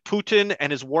mean, Putin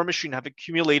and his war machine have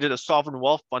accumulated a sovereign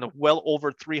wealth fund of well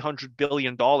over $300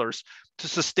 billion to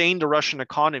sustain the Russian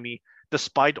economy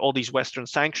despite all these Western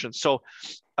sanctions. So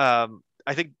I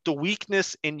think the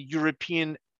weakness in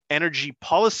European energy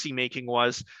policy making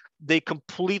was they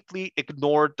completely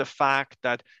ignored the fact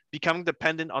that becoming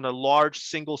dependent on a large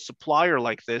single supplier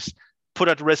like this put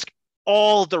at risk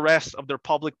all the rest of their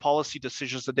public policy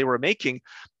decisions that they were making.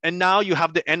 And now you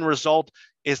have the end result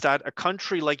is that a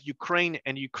country like Ukraine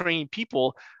and Ukrainian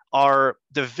people are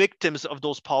the victims of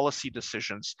those policy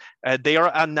decisions. They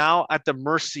are now at the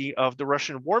mercy of the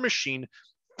Russian war machine,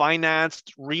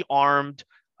 financed, rearmed,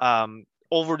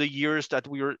 over the years that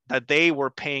they were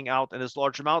paying out in this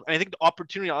large amount. And I think the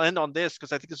opportunity, I'll end on this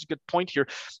because I think it's a good point here.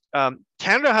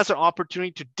 Canada has an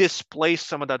opportunity to displace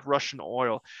some of that Russian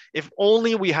oil. If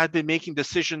only we had been making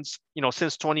decisions,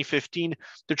 since 2015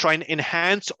 to try and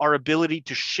enhance our ability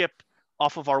to ship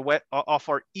off of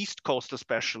our East Coast,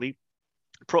 especially.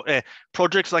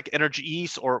 Projects like Energy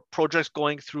East or projects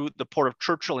going through the Port of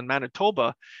Churchill in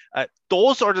Manitoba,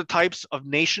 those are the types of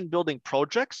nation building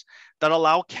projects that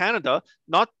allow Canada,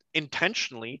 not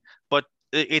intentionally, but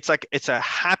it's a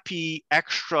happy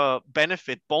extra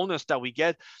benefit bonus that we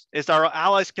get, is that our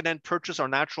allies can then purchase our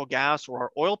natural gas or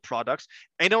our oil products,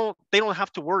 and they don't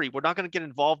have to worry. We're not going to get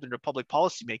involved in their public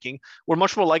policy making. We're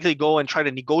much more likely to go and try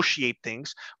to negotiate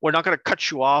things. We're not going to cut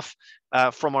you off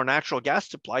from our natural gas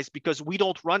supplies because we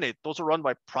don't run it. Those are run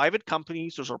by private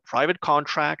companies. Those are private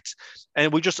contracts,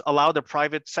 and we just allow the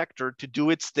private sector to do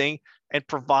its thing and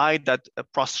provide that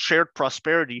shared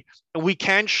prosperity. And we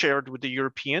can share it with the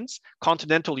Europeans,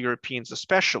 continental Europeans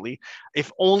especially,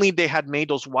 if only they had made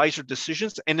those wiser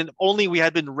decisions, and then only we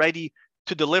had been ready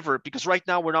to deliver, because right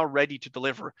now we're not ready to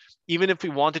deliver. Even if we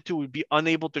wanted to, we'd be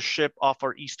unable to ship off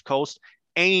our East Coast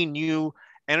any new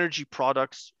energy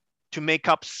products to make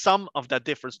up some of that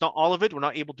difference. Not all of it, we're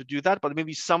not able to do that, but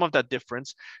maybe some of that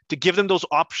difference to give them those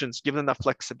options, give them that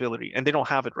flexibility, and they don't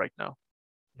have it right now.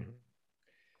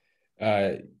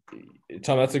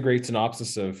 Tom, that's a great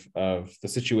synopsis of the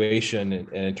situation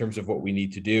and in terms of what we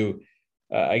need to do.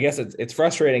 I guess it's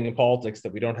frustrating in politics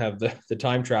that we don't have the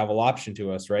time travel option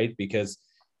to us, right? Because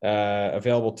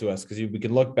available to us, because we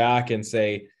can look back and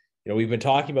say, we've been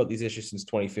talking about these issues since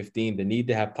 2015, the need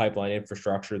to have pipeline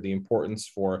infrastructure, the importance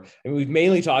for, we've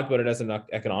mainly talked about it as an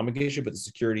economic issue, but the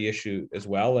security issue as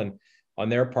well. And on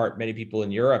their part, many people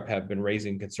in Europe have been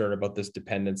raising concern about this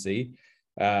dependency.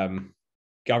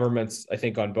 Governments, I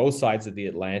think, on both sides of the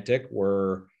Atlantic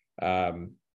were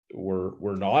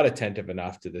not attentive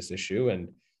enough to this issue. And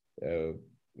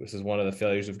this is one of the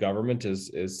failures of government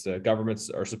is governments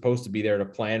are supposed to be there to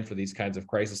plan for these kinds of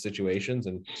crisis situations.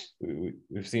 And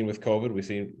we've seen with COVID,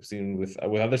 we've seen with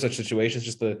other such situations,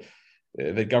 just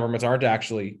the governments aren't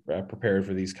actually prepared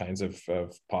for these kinds of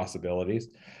possibilities.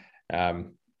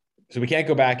 So we can't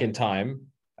go back in time.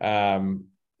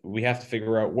 We have to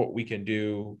figure out what we can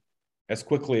do as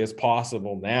quickly as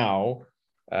possible now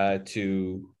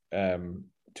to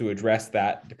address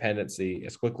that dependency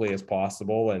as quickly as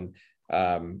possible,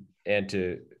 and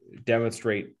to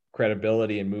demonstrate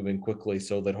credibility and moving quickly,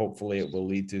 so that hopefully it will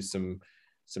lead to some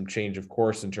change of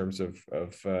course in terms of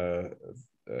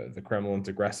the Kremlin's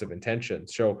aggressive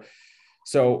intentions.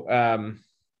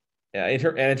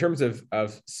 In terms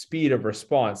of speed of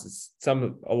response,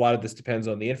 a lot of this depends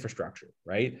on the infrastructure,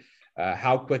 right?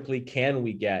 How quickly can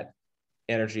we get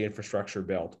energy infrastructure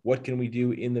built? What can we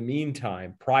do in the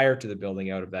meantime prior to the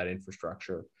building out of that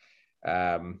infrastructure?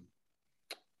 So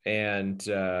can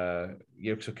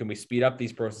we speed up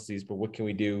these processes? But what can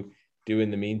we do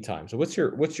in the meantime? So what's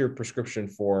your prescription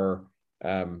for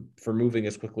moving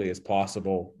as quickly as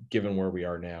possible, given where we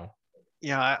are now?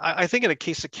 Yeah, I think in the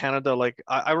case of Canada, like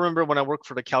I remember when I worked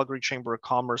for the Calgary Chamber of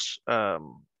Commerce for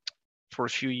a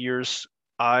few years,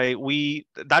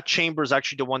 that chamber is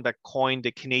actually the one that coined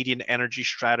the Canadian energy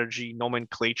strategy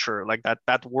nomenclature. Like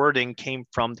that wording came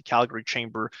from the Calgary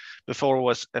Chamber before it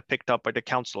was picked up by the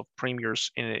Council of Premiers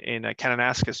in a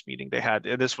Kananaskis meeting they had.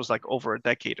 This was like well over a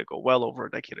decade ago,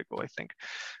 I think.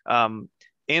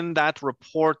 In that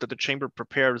report that the chamber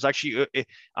prepared, was actually,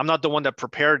 I'm not the one that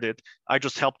prepared it, I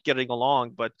just helped getting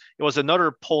along, but it was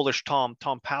another Polish Tom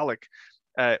Palik,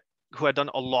 who had done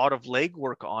a lot of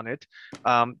legwork on it.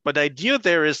 But the idea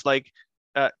there is like,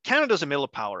 Canada's a middle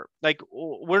power. Like,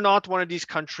 we're not one of these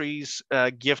countries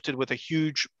gifted with a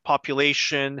huge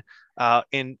population,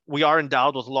 and we are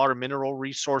endowed with a lot of mineral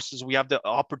resources. We have the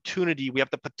opportunity, we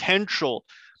have the potential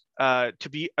to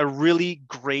be a really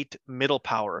great middle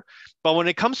power. But when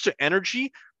it comes to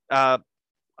energy, I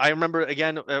remember,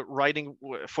 again, writing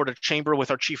for the chamber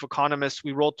with our chief economist,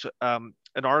 we wrote an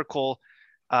article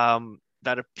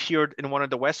that appeared in one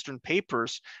of the Western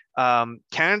papers,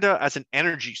 Canada as an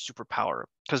energy superpower,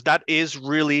 because that is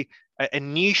really a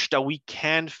niche that we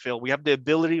can fill. We have the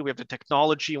ability, we have the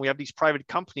technology, and we have these private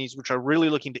companies which are really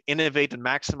looking to innovate and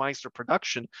maximize their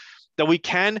production, that we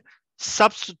can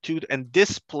substitute and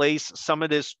displace some of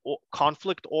this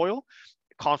conflict oil,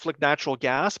 conflict natural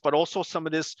gas, but also some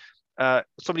of these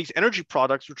energy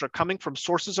products which are coming from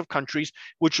sources of countries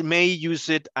which may use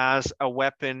it as a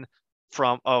weapon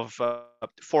of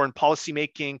foreign policy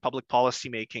making, public policy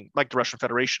making, like the Russian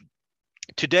Federation.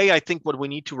 Today, I think what we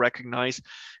need to recognize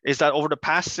is that over the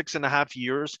past 6.5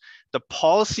 years, the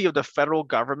policy of the federal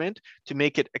government to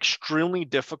make it extremely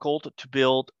difficult to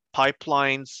build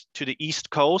pipelines to the East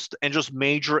Coast and just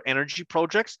major energy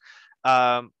projects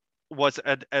was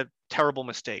a terrible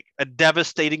mistake, a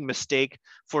devastating mistake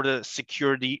for the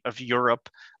security of Europe.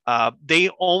 They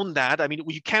own that. I mean,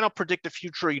 you cannot predict the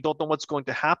future. You don't know what's going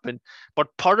to happen.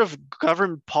 But part of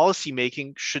government policy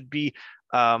making should be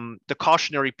the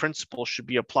cautionary principle should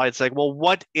be applied. It's like, well,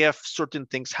 what if certain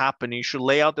things happen? You should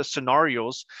lay out the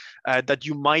scenarios that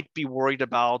you might be worried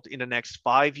about in the next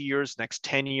 5 years, next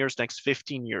 10 years, next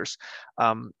 15 years.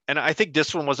 And I think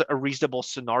this one was a reasonable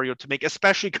scenario to make,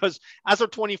 especially because as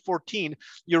of 2014,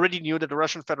 you already knew that the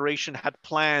Russian Federation had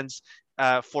plans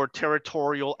for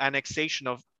territorial annexation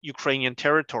of Ukrainian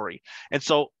territory. And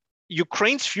so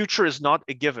Ukraine's future is not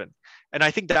a given. And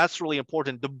I think that's really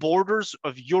important. The borders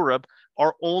of Europe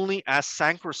are only as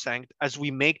sacrosanct as we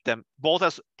make them, both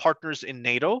as partners in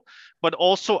NATO, but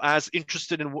also as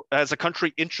a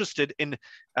country interested in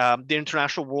the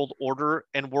international world order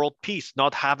and world peace,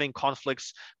 not having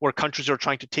conflicts where countries are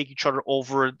trying to take each other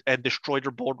over and destroy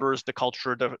their borders, the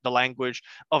culture, the language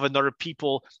of another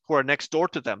people who are next door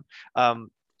to them.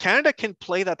 Canada can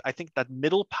play that, I think, that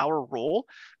middle power role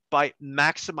by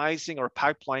maximizing our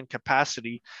pipeline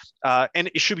capacity,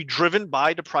 and it should be driven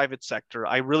by the private sector.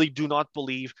 I really do not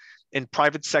believe in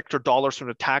private sector dollars from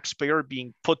the taxpayer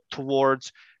being put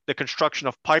towards the construction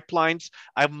of pipelines.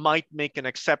 I might make an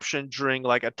exception during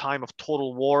like a time of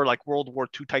total war, like World War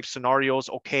II type scenarios.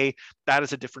 Okay, that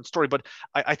is a different story. But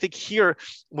I think here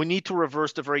we need to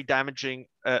reverse the very damaging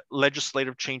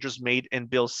legislative changes made in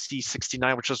Bill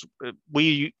C-69, which is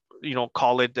we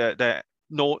call it the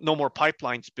no more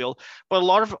pipelines bill. But a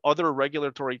lot of other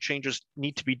regulatory changes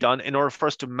need to be done in order for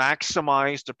us to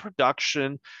maximize the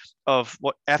production of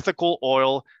what ethical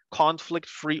oil,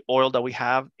 conflict-free oil that we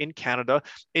have in Canada,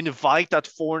 invite that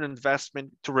foreign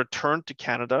investment to return to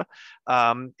Canada,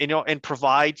 and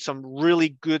provide some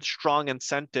really good, strong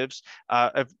incentives.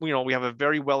 We have a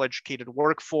very well-educated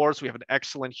workforce. We have an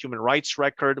excellent human rights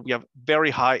record. We have very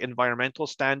high environmental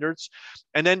standards,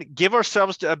 and then give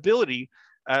ourselves the ability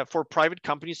for private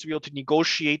companies to be able to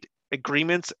negotiate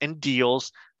agreements and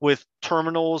deals with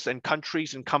terminals and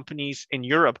countries and companies in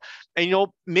Europe. And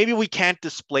maybe we can't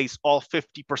displace all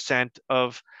 50%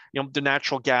 of the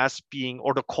natural gas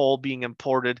or the coal being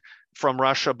imported from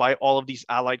Russia by all of these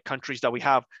allied countries that we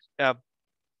have.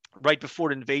 Right before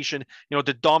the invasion,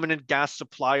 the dominant gas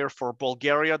supplier for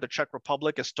Bulgaria, the Czech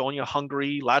Republic, Estonia,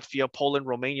 Hungary, Latvia, Poland,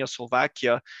 Romania,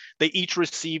 Slovakia, they each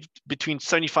received between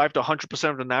 75 to 100%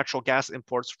 of the natural gas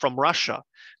imports from Russia.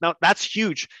 Now, that's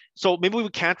huge. So maybe we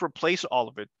can't replace all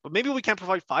of it, but maybe we can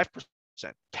provide 5%,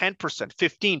 10%,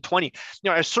 15, 20.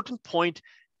 At a certain point,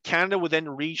 Canada would then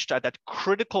reach that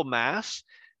critical mass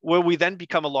where we then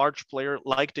become a large player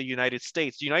like the United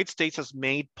States. The United States has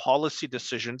made policy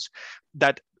decisions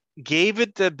that gave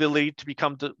it the ability to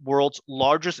become the world's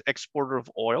largest exporter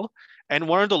of oil and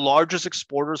one of the largest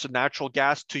exporters of natural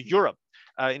gas to Europe.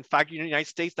 In fact, the United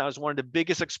States now is one of the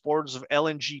biggest exporters of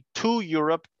LNG to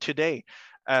Europe today.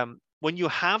 When you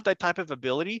have that type of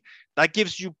ability, that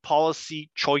gives you policy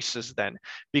choices then,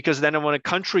 because then when a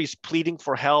country is pleading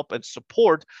for help and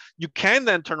support, you can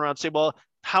then turn around and say, well,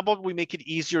 how about we make it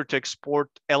easier to export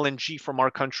LNG from our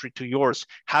country to yours?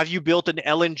 Have you built an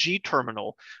LNG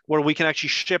terminal where we can actually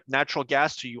ship natural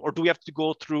gas to you? Or do we have to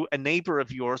go through a neighbor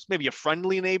of yours, maybe a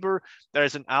friendly neighbor that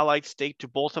is an allied state to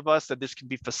both of us, that this can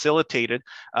be facilitated?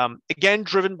 Again,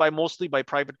 driven mostly by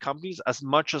private companies as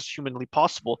much as humanly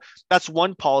possible. That's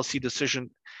one policy decision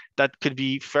that could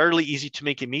be fairly easy to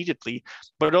make immediately.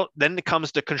 But then it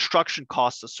comes the construction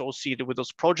costs associated with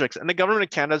those projects. And the government of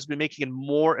Canada has been making it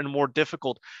more and more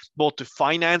difficult both to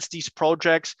finance these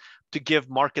projects, to give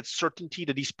market certainty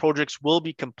that these projects will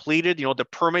be completed. The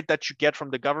permit that you get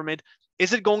from the government,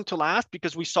 is it going to last?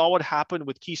 Because we saw what happened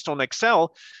with Keystone XL.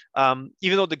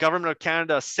 Even though the government of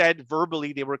Canada said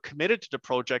verbally they were committed to the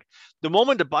project, the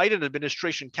moment the Biden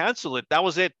administration canceled it, that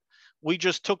was it. We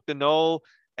just took the no,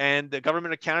 and the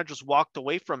government of Canada just walked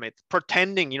away from it,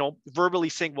 pretending, verbally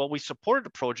saying, well, we supported the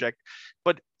project.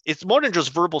 But it's more than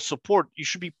just verbal support. You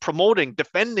should be promoting,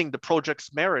 defending the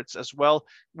project's merits as well.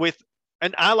 With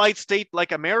an allied state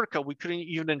like America, we couldn't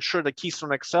even ensure that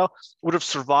Keystone XL would have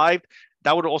survived.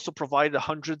 That would also provide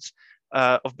hundreds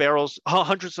of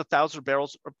thousands of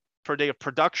barrels per day of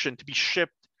production to be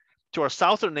shipped to our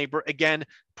southern neighbor, again,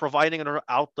 providing another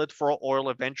outlet for our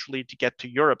oil eventually to get to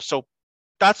Europe. So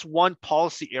that's one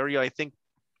policy area I think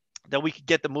that we could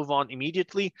get the move on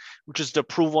immediately, which is the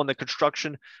approval and the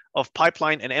construction of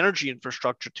pipeline and energy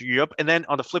infrastructure to Europe. And then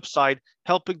on the flip side,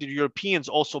 helping the Europeans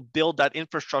also build that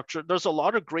infrastructure. There's a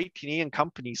lot of great Canadian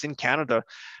companies in Canada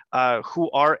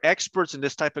who are experts in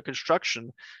this type of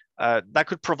construction that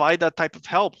could provide that type of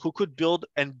help, who could build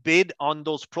and bid on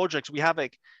those projects. We have a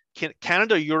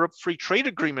Canada-Europe free trade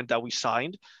agreement that we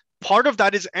signed. Part of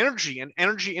that is energy and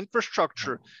energy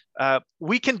infrastructure.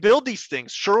 We can build these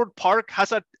things. Sherwood Park has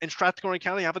that in Strathcona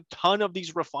County. Have a ton of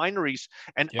these refineries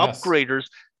and upgraders,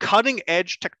 cutting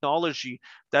edge technology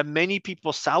that many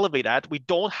people salivate at. We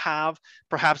don't have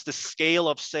perhaps the scale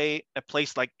of, say, a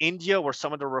place like India, where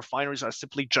some of the refineries are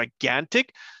simply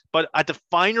gigantic. But at the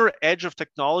finer edge of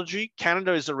technology,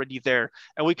 Canada is already there.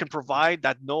 And we can provide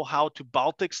that know-how to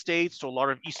Baltic states, to a lot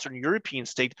of Eastern European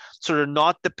states, so they're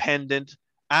not dependent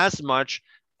as much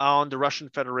on the Russian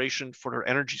Federation for their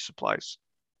energy supplies.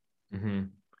 Mm-hmm.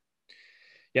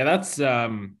 Yeah,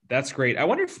 that's great. I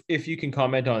wonder if you can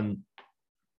comment on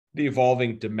the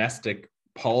evolving domestic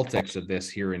politics of this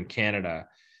here in Canada.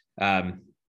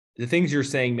 The things you're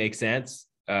saying make sense.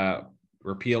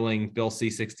 Repealing Bill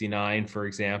C-69, for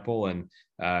example,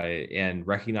 and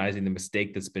recognizing the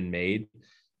mistake that's been made.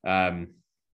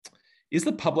 Is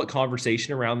the public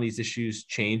conversation around these issues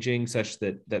changing such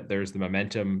that there's the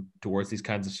momentum towards these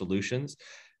kinds of solutions?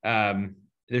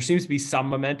 There seems to be some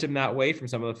momentum that way from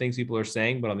some of the things people are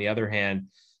saying, but on the other hand,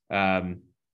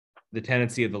 the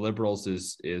tendency of the Liberals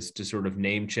is to sort of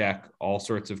name check all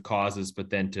sorts of causes, but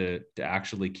then to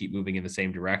actually keep moving in the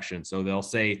same direction. So they'll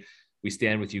say we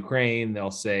stand with Ukraine.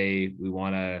 They'll say we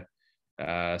want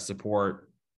to support,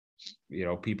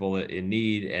 people in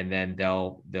need, and then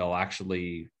they'll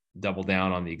actually double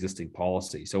down on the existing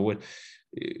policy. So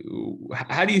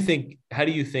how do you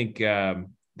think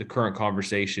the current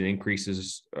conversation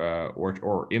increases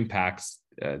or impacts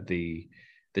the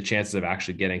chances of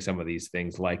actually getting some of these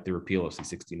things like the repeal of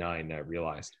C-69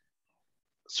 realized?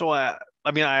 So, I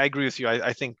agree with you.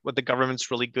 I think what the government's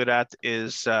really good at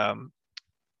is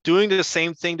doing the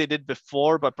same thing they did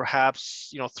before, but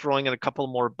perhaps, throwing in a couple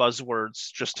more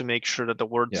buzzwords just to make sure that the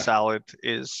word salad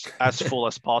is as full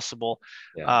as possible.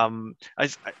 Yeah.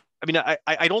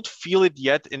 I don't feel it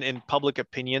yet in public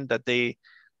opinion that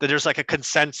there's like a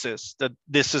consensus that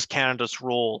this is Canada's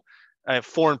role, a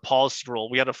foreign policy role.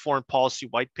 We had a foreign policy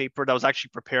white paper that was actually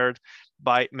prepared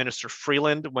by Minister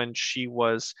Freeland when she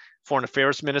was foreign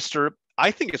affairs minister.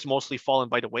 I think it's mostly fallen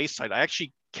by the wayside. I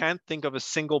actually can't think of a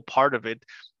single part of it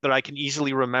that I can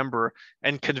easily remember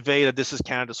and convey that this is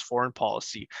Canada's foreign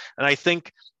policy. And I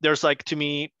think there's, like, to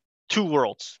me, two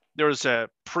worlds. There's a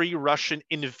pre-Russian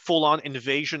full-on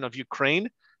invasion of Ukraine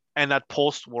and that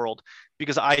post-world,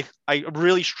 because I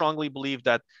really strongly believe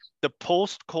that the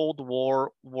post-Cold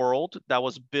War world that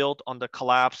was built on the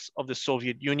collapse of the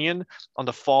Soviet Union, on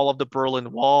the fall of the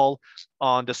Berlin Wall,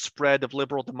 on the spread of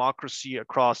liberal democracy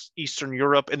across Eastern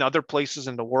Europe and other places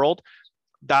in the world,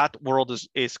 that world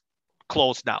is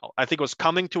closed now. I think it was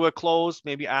coming to a close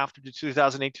maybe after the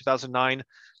 2008-2009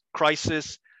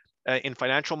 crisis in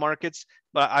financial markets,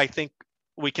 but I think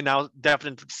we can now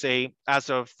definitely say, as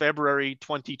of February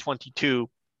 2022,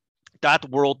 that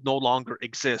world no longer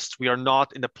exists. We are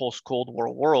not in the post-Cold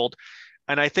War world.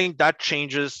 And I think that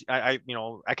changes,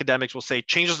 academics will say,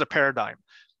 changes the paradigm.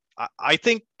 I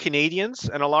think Canadians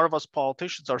and a lot of us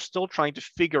politicians are still trying to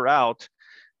figure out,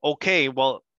 okay,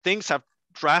 well, things have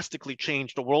drastically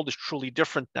changed. The world is truly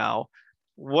different now.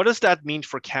 What does that mean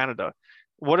for Canada?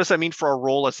 What does that mean for our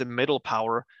role as a middle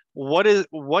power?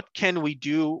 What can we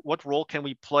do? What role can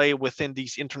we play within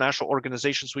these international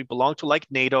organizations we belong to, like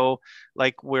NATO,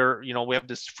 like where, we have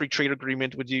this free trade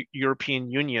agreement with the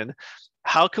European Union?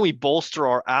 How can we bolster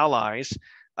our allies?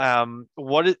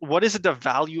 What is it the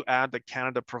value add that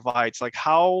Canada provides? Like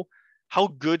how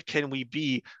good can we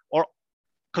be? Or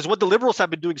because what the Liberals have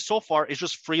been doing so far is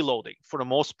just freeloading for the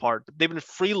most part. They've been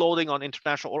freeloading on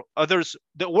international or others,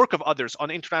 the work of others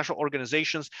on international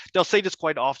organizations. They'll say this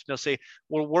quite often. They'll say,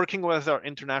 we're working with our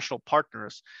international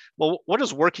partners. Well, what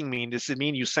does working mean? Does it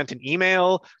mean you sent an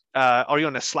email? Are you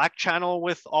on a Slack channel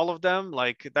with all of them?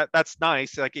 Like that's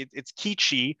nice. Like it's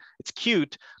kitschy, it's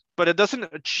cute, but it doesn't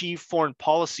achieve foreign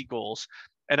policy goals.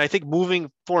 And I think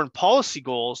moving foreign policy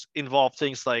goals involve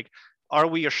things like, are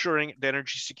we assuring the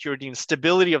energy security and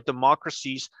stability of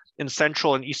democracies in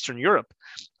Central and Eastern Europe?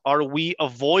 Are we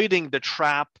avoiding the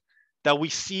trap that we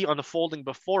see unfolding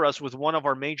before us with one of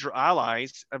our major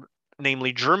allies,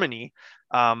 namely Germany?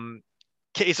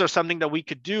 Is there something that we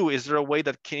could do? Is there a way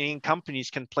that Canadian companies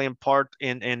can play a part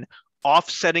in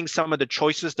offsetting some of the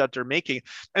choices that they're making?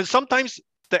 And sometimes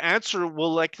the answer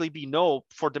will likely be no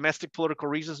for domestic political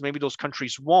reasons. Maybe those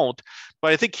countries won't.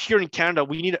 But I think here in Canada,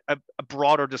 we need a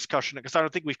broader discussion, because I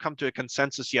don't think we've come to a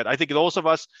consensus yet. I think those of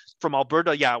us from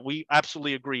Alberta, we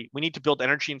absolutely agree. We need to build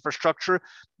energy infrastructure,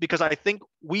 because I think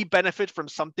we benefit from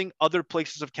something other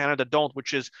places of Canada don't,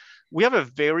 which is we have a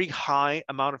very high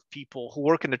amount of people who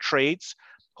work in the trades,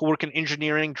 who work in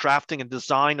engineering, drafting, and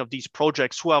design of these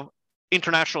projects, who have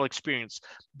international experience.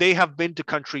 They have been to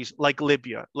countries like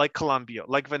Libya, like Colombia,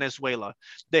 like Venezuela.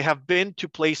 They have been to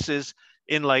places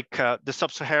in the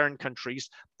sub-Saharan countries.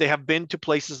 They have been to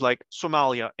places like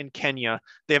Somalia and Kenya.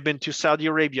 They have been to Saudi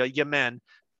Arabia, Yemen,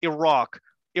 Iraq,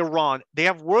 Iran. They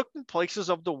have worked in places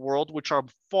of the world which are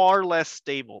far less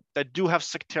stable, that do have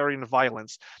sectarian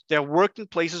violence. They have worked in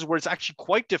places where it's actually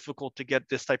quite difficult to get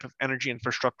this type of energy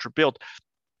infrastructure built.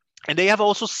 And they have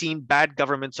also seen bad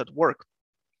governments at work.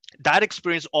 That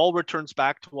experience all returns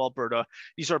back to Alberta.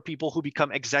 These are people who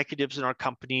become executives in our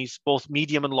companies, both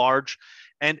medium and large,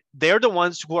 and they're the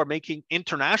ones who are making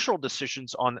international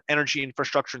decisions on energy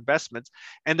infrastructure investments.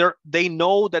 And they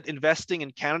know that investing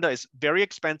in Canada is very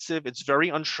expensive. It's very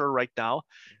unsure right now,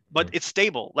 but it's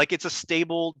stable. Like, it's a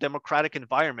stable democratic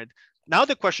environment. Now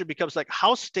the question becomes, like,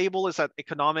 how stable is that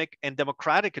economic and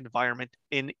democratic environment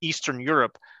in Eastern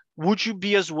Europe? Would you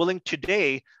be as willing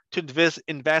today to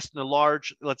invest in a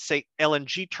large, let's say,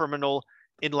 LNG terminal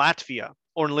in Latvia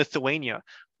or in Lithuania?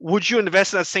 Would you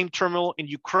invest in that same terminal in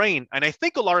Ukraine? And I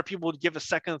think a lot of people would give a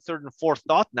second, third, and fourth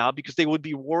thought now, because they would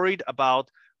be worried about,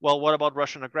 well, what about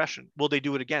Russian aggression? Will they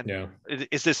do it again? Yeah.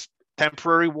 Is this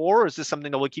temporary war, or is this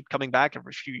something that will keep coming back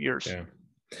every few years? Yeah.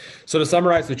 So to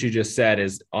summarize what you just said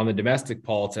is on the domestic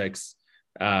politics,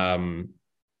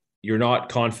 you're not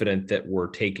confident that we're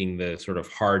taking the sort of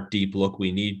hard, deep look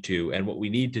we need to. And what we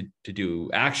need to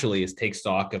do actually is take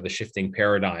stock of the shifting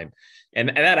paradigm. And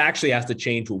that actually has to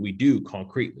change what we do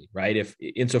concretely, right? If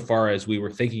insofar as we were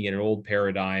thinking in an old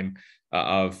paradigm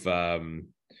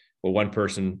one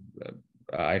person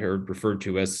I heard referred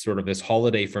to as sort of this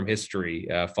holiday from history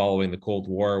following the Cold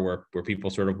War, where people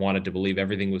sort of wanted to believe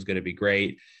everything was going to be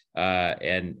great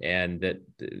and that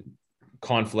the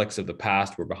conflicts of the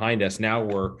past were behind us. Now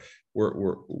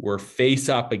we're face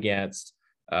up against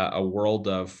a world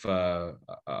of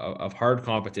hard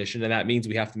competition, and that means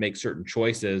we have to make certain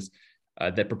choices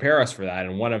that prepare us for that.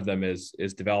 And one of them is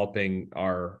developing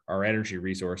our energy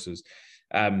resources.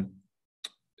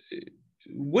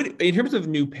 What, in terms of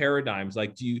new paradigms,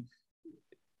 like do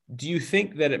you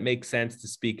think that it makes sense to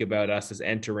speak about us as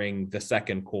entering the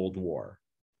second Cold War?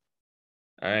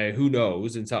 Who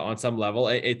knows? And so on some level,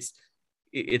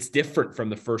 it's different from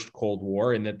the first Cold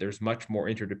War in that there's much more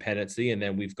interdependency, and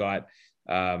then we've got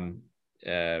I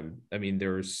mean,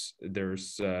 there's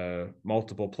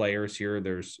multiple players here.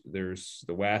 There's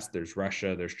the West, there's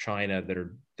Russia, there's China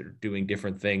they're doing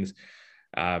different things.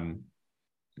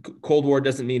 Cold War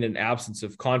doesn't mean an absence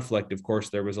of conflict. Of course,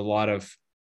 there was a lot of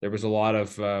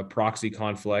proxy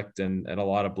conflict and a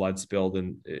lot of blood spilled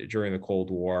during the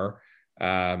Cold War.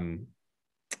 Are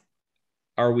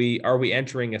we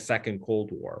entering a second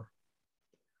Cold War?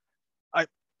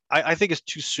 I think it's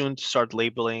too soon to start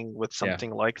labeling with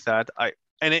something like that.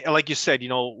 Like you said,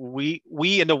 we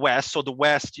in the West, so the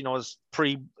West, is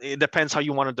it depends how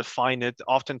you want to define it.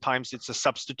 Oftentimes it's a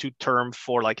substitute term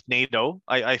for like NATO.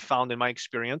 I found in my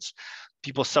experience,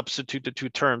 people substitute the two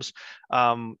terms.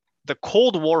 The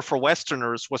Cold War for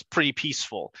Westerners was pretty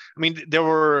peaceful. I mean, there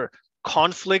were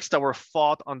conflicts that were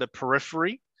fought on the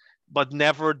periphery, but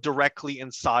never directly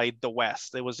inside the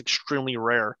West. It was extremely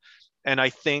rare. And I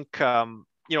think,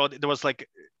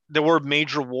 there were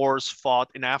major wars fought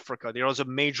in Africa. There was a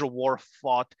major war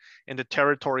fought in the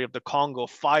territory of the Congo.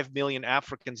 5 million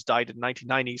Africans died in the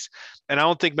 1990s. And I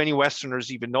don't think many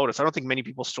Westerners even noticed. I don't think many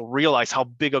people still realize how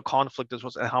big a conflict this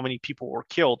was and how many people were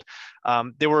killed.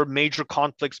 There were major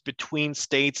conflicts between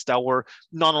states that were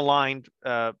non-aligned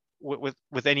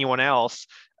with anyone else.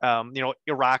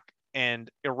 Iraq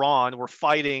and Iran were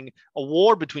fighting a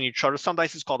war between each other.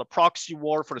 Sometimes it's called a proxy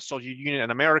war for the Soviet Union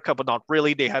and America, but not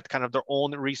really. They had kind of their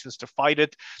own reasons to fight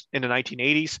it in the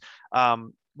 1980s.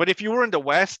 But if you were in the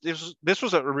West, this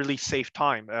was a really safe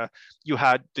time. You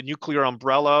had the nuclear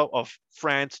umbrella of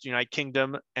France, the United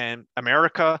Kingdom, and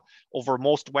America over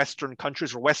most Western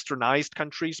countries or Westernized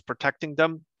countries, protecting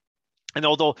them. And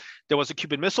although there was a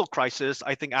Cuban Missile Crisis,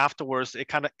 I think afterwards it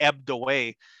kind of ebbed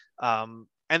away.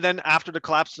 And then after the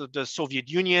collapse of the Soviet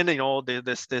Union,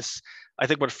 this I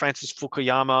think what Francis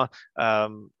Fukuyama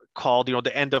called,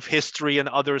 the end of history, and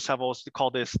others have also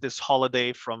called this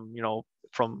holiday from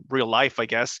real life, I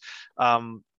guess.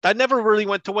 That never really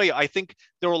went away. I think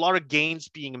there were a lot of gains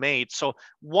being made. So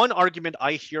one argument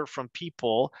I hear from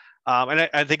people, and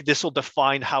I think this will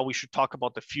define how we should talk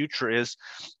about the future, is,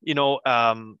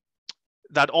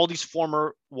 that all these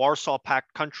former Warsaw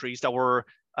Pact countries that were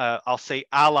I'll say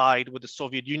allied with the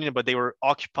Soviet Union, but they were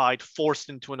occupied, forced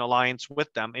into an alliance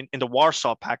with them in the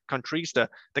Warsaw Pact countries, the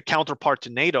counterpart to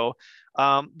NATO.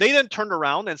 They then turned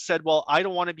around and said, well, I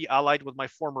don't want to be allied with my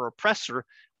former oppressor.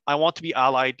 I want to be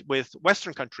allied with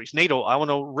Western countries, NATO. I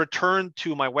want to return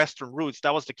to my Western roots.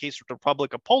 That was the case with the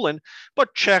Republic of Poland,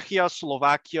 but Czechia,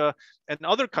 Slovakia, and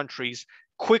other countries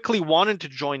quickly wanted to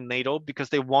join NATO because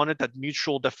they wanted that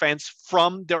mutual defense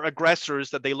from their aggressors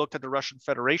that they looked at the Russian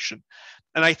Federation.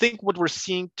 And I think what we're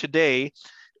seeing today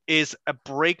is a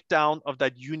breakdown of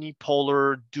that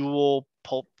unipolar dual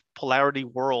polarity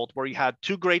world where you had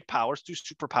two great powers, two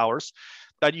superpowers,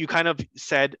 that you kind of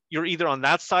said you're either on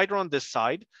that side or on this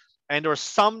side. And there are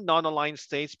some non-aligned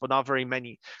states, but not very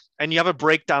many. And you have a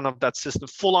breakdown of that system,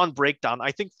 full-on breakdown.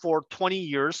 I think for 20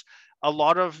 years, a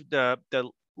lot of the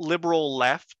liberal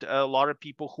left, a lot of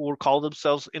people who call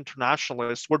themselves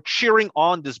internationalists were cheering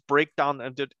on this breakdown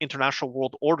of the international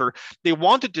world order. They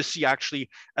wanted to see actually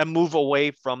a move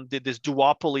away from this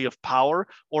duopoly of power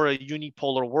or a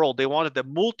unipolar world. They wanted a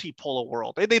multipolar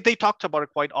world. They talked about it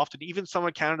quite often. Even some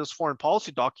of Canada's foreign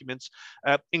policy documents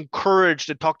encouraged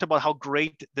and talked about how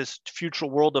great this future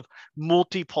world of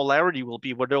multipolarity will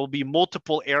be, where there will be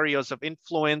multiple areas of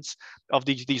influence of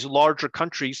these larger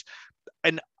countries.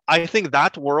 And I think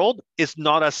that world is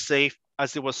not as safe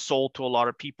as it was sold to a lot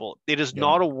of people. It is Yeah.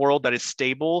 not a world that is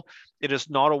stable. It is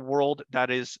not a world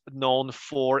that is known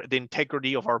for the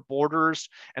integrity of our borders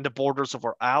and the borders of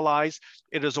our allies.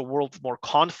 It is a world of more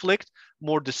conflict,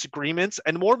 more disagreements,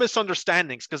 and more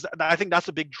misunderstandings, because I think that's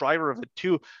a big driver of it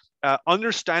too.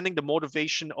 Understanding the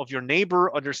motivation of your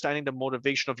neighbor, understanding the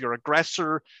motivation of your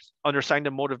aggressor, understanding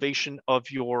the motivation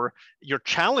of your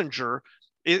challenger.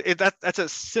 That's a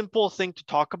simple thing to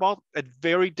talk about, a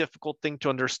very difficult thing to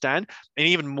understand, and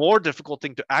even more difficult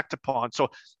thing to act upon. So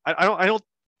I don't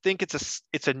think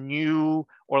it's a new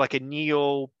or like a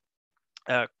neo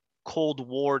Cold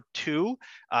War II,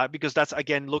 because that's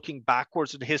again looking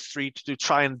backwards in history to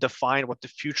try and define what the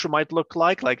future might look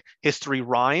like history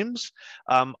rhymes.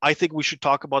 I think we should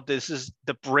talk about this is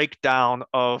the breakdown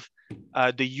of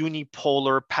the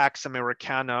unipolar Pax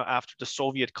Americana after the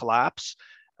Soviet collapse.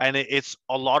 And it's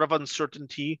a lot of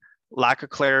uncertainty, lack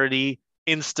of clarity,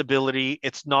 instability.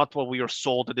 It's not what we are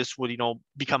sold that this would,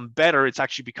 become better. It's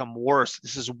actually become worse.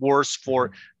 This is worse for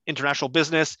international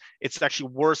business. It's actually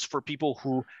worse for people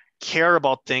who care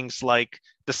about things like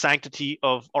the sanctity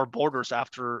of our borders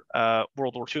after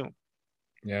World War II.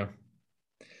 Yeah.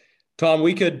 Tom,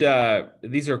 we could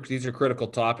these are critical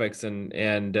topics, and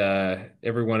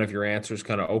every one of your answers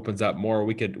kind of opens up more.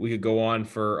 We could go on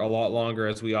for a lot longer,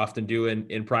 as we often do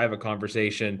in private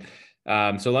conversation.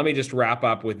 So let me just wrap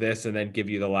up with this and then give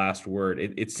you the last word.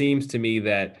 It seems to me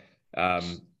that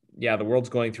the world's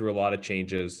going through a lot of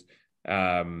changes,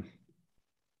 and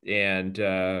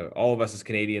all of us as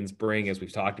Canadians bring, as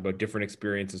we've talked about, different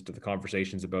experiences to the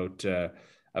conversations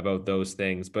about those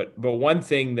things. But one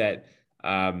thing that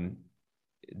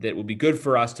that would be good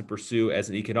for us to pursue as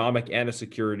an economic and a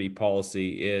security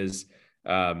policy is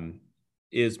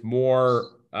more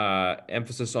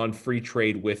emphasis on free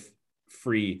trade with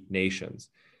free nations.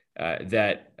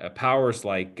 That powers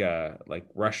like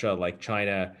Russia, like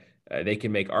China, they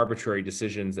can make arbitrary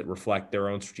decisions that reflect their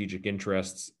own strategic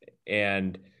interests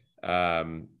and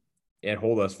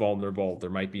hold us vulnerable. There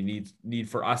might be need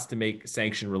for us to make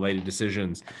sanction-related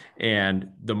decisions. And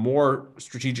the more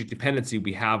strategic dependency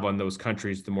we have on those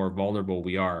countries, the more vulnerable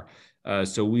we are.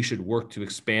 So we should work to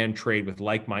expand trade with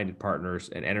like-minded partners,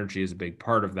 and energy is a big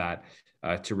part of that,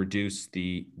 to reduce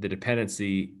the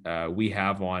dependency we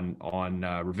have on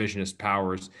revisionist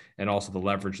powers, and also the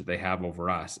leverage that they have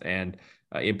over us. And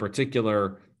in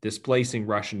particular, displacing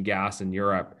Russian gas in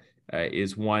Europe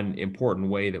is one important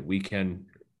way that we can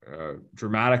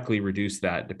dramatically reduce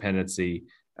that dependency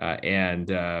and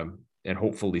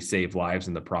hopefully save lives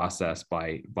in the process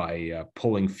by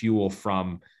pulling fuel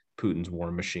from Putin's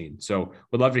war machine. So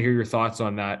would love to hear your thoughts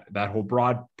on that whole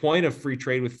broad point of free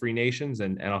trade with free nations,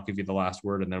 and I'll give you the last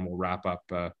word, and then we'll wrap up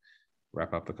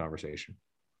the conversation.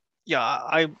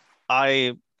 Yeah,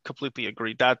 I completely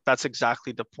agree. That's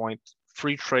exactly the point.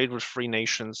 Free trade with free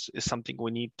nations is something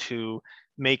we need to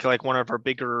make like one of our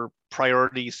bigger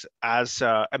priorities as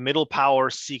a middle power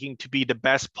seeking to be the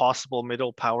best possible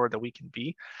middle power that we can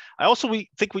be. We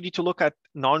think we need to look at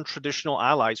non-traditional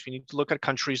allies. We need to look at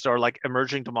countries that are like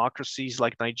emerging democracies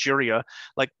like Nigeria.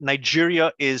 Like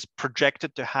Nigeria is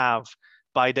projected to have,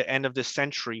 by the end of this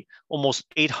century, almost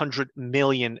 800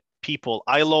 million people.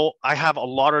 I have a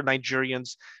lot of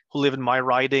Nigerians who live in my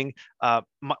riding.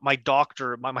 My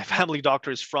doctor, my family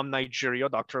doctor is from Nigeria,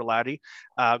 Dr. Aladi,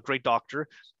 great doctor.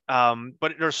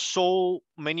 But there's so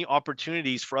many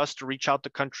opportunities for us to reach out to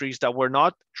countries that we're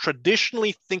not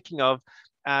traditionally thinking of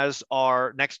as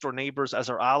our next door neighbors, as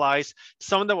our allies.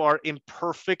 Some of them are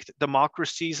imperfect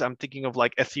democracies. I'm thinking of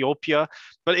like Ethiopia.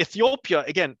 But Ethiopia,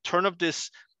 again,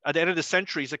 at the end of the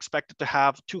century, is expected to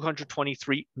have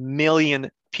 223 million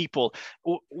people.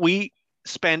 We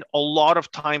spend a lot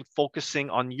of time focusing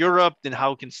on Europe and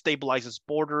how it can stabilize its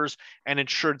borders and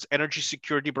ensure its energy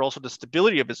security, but also the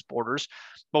stability of its borders.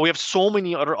 But we have so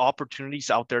many other opportunities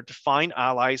out there to find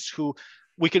allies who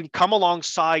we can come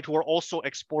alongside, who are also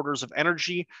exporters of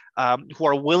energy, who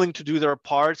are willing to do their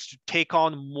parts to take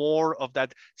on more of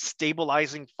that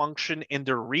stabilizing function in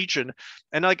their region.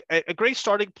 And like a great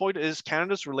starting point is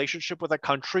Canada's relationship with a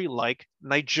country like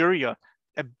Nigeria,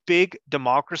 a big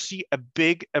democracy, a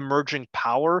big emerging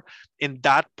power in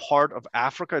that part of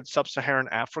Africa, in sub-Saharan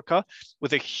Africa,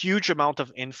 with a huge amount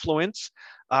of influence.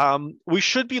 We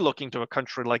should be looking to a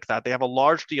country like that. They have a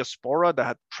large diaspora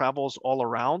that travels all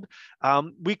around.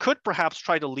 We could perhaps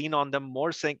try to lean on them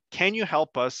more, saying, can you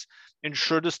help us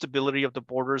ensure the stability of the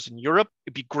borders in Europe?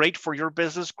 It'd be great for your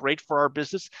business, great for our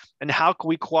business. And how can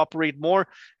we cooperate more?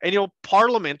 And,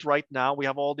 Parliament right now, we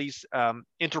have all these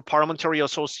interparliamentary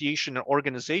association and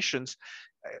organizations.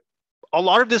 A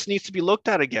lot of this needs to be looked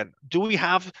at again. Do we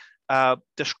have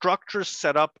the structures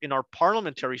set up in our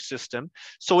parliamentary system.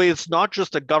 So it's not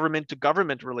just a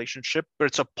government-to-government relationship, but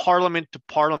it's a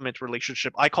parliament-to-parliament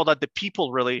relationship. I call that the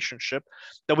people relationship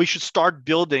that we should start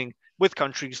building with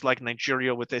countries like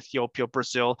Nigeria, with Ethiopia,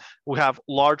 Brazil, who have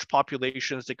large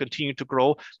populations that continue to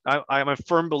grow. I'm a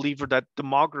firm believer that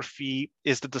demography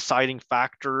is the deciding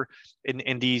factor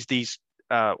in these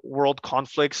world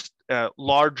conflicts.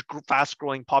 Large,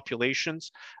 fast-growing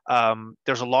populations.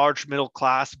 There's a large middle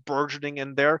class burgeoning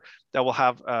in there that will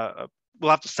have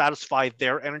to satisfy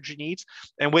their energy needs,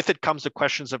 and with it comes the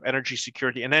questions of energy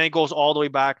security. And then it goes all the way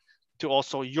back to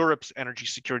also Europe's energy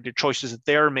security, the choices that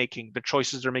they're making, the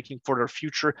choices they're making for their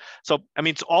future. So, I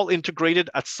mean, it's all integrated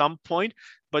at some point,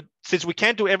 but since we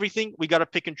can't do everything, we got to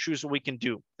pick and choose what we can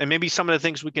do. And maybe some of the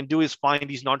things we can do is find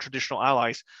these non-traditional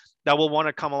allies that will want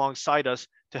to come alongside us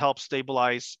to help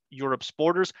stabilize Europe's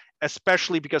borders,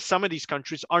 especially because some of these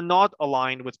countries are not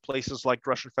aligned with places like the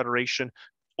Russian Federation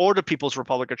or the People's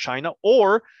Republic of China,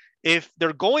 or if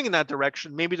they're going in that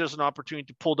direction, maybe there's an opportunity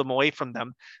to pull them away from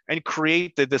them and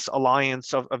create this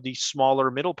alliance of these smaller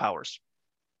middle powers.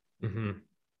 Mm-hmm.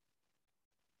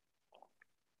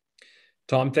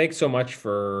 Tom, thanks so much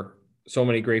for so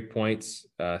many great points.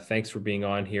 Thanks for being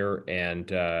on here. And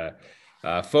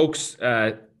folks,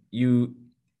 you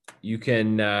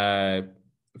can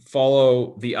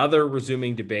follow the other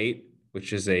Resuming Debate,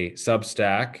 which is a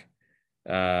Substack,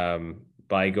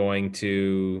 by going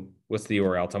to, what's the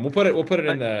URL, Tom? We'll put it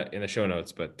in the show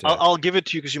notes, but I'll give it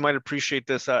to you because you might appreciate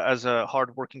this as a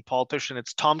hardworking politician.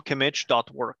 It's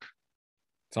tomkimmich.work.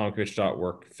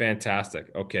 Tomkimmich.work.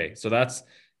 Fantastic. Okay, so that's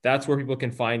where people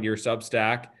can find your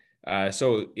Substack.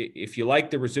 So if you like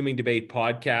the Resuming Debate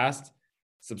podcast,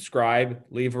 subscribe,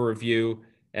 leave a review,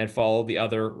 and follow the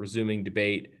other Resuming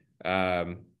Debate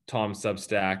Tom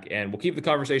Substack, and we'll keep the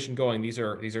conversation going. These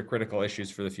are critical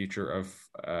issues for the future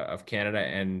of Canada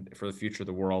and for the future of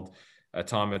the world.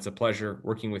 Tom, it's a pleasure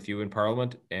working with you in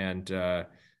Parliament, and I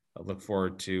look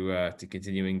forward to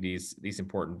continuing these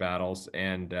important battles.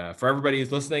 And for everybody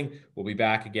who's listening, we'll be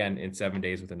back again in 7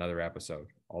 days with another episode.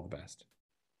 All the best.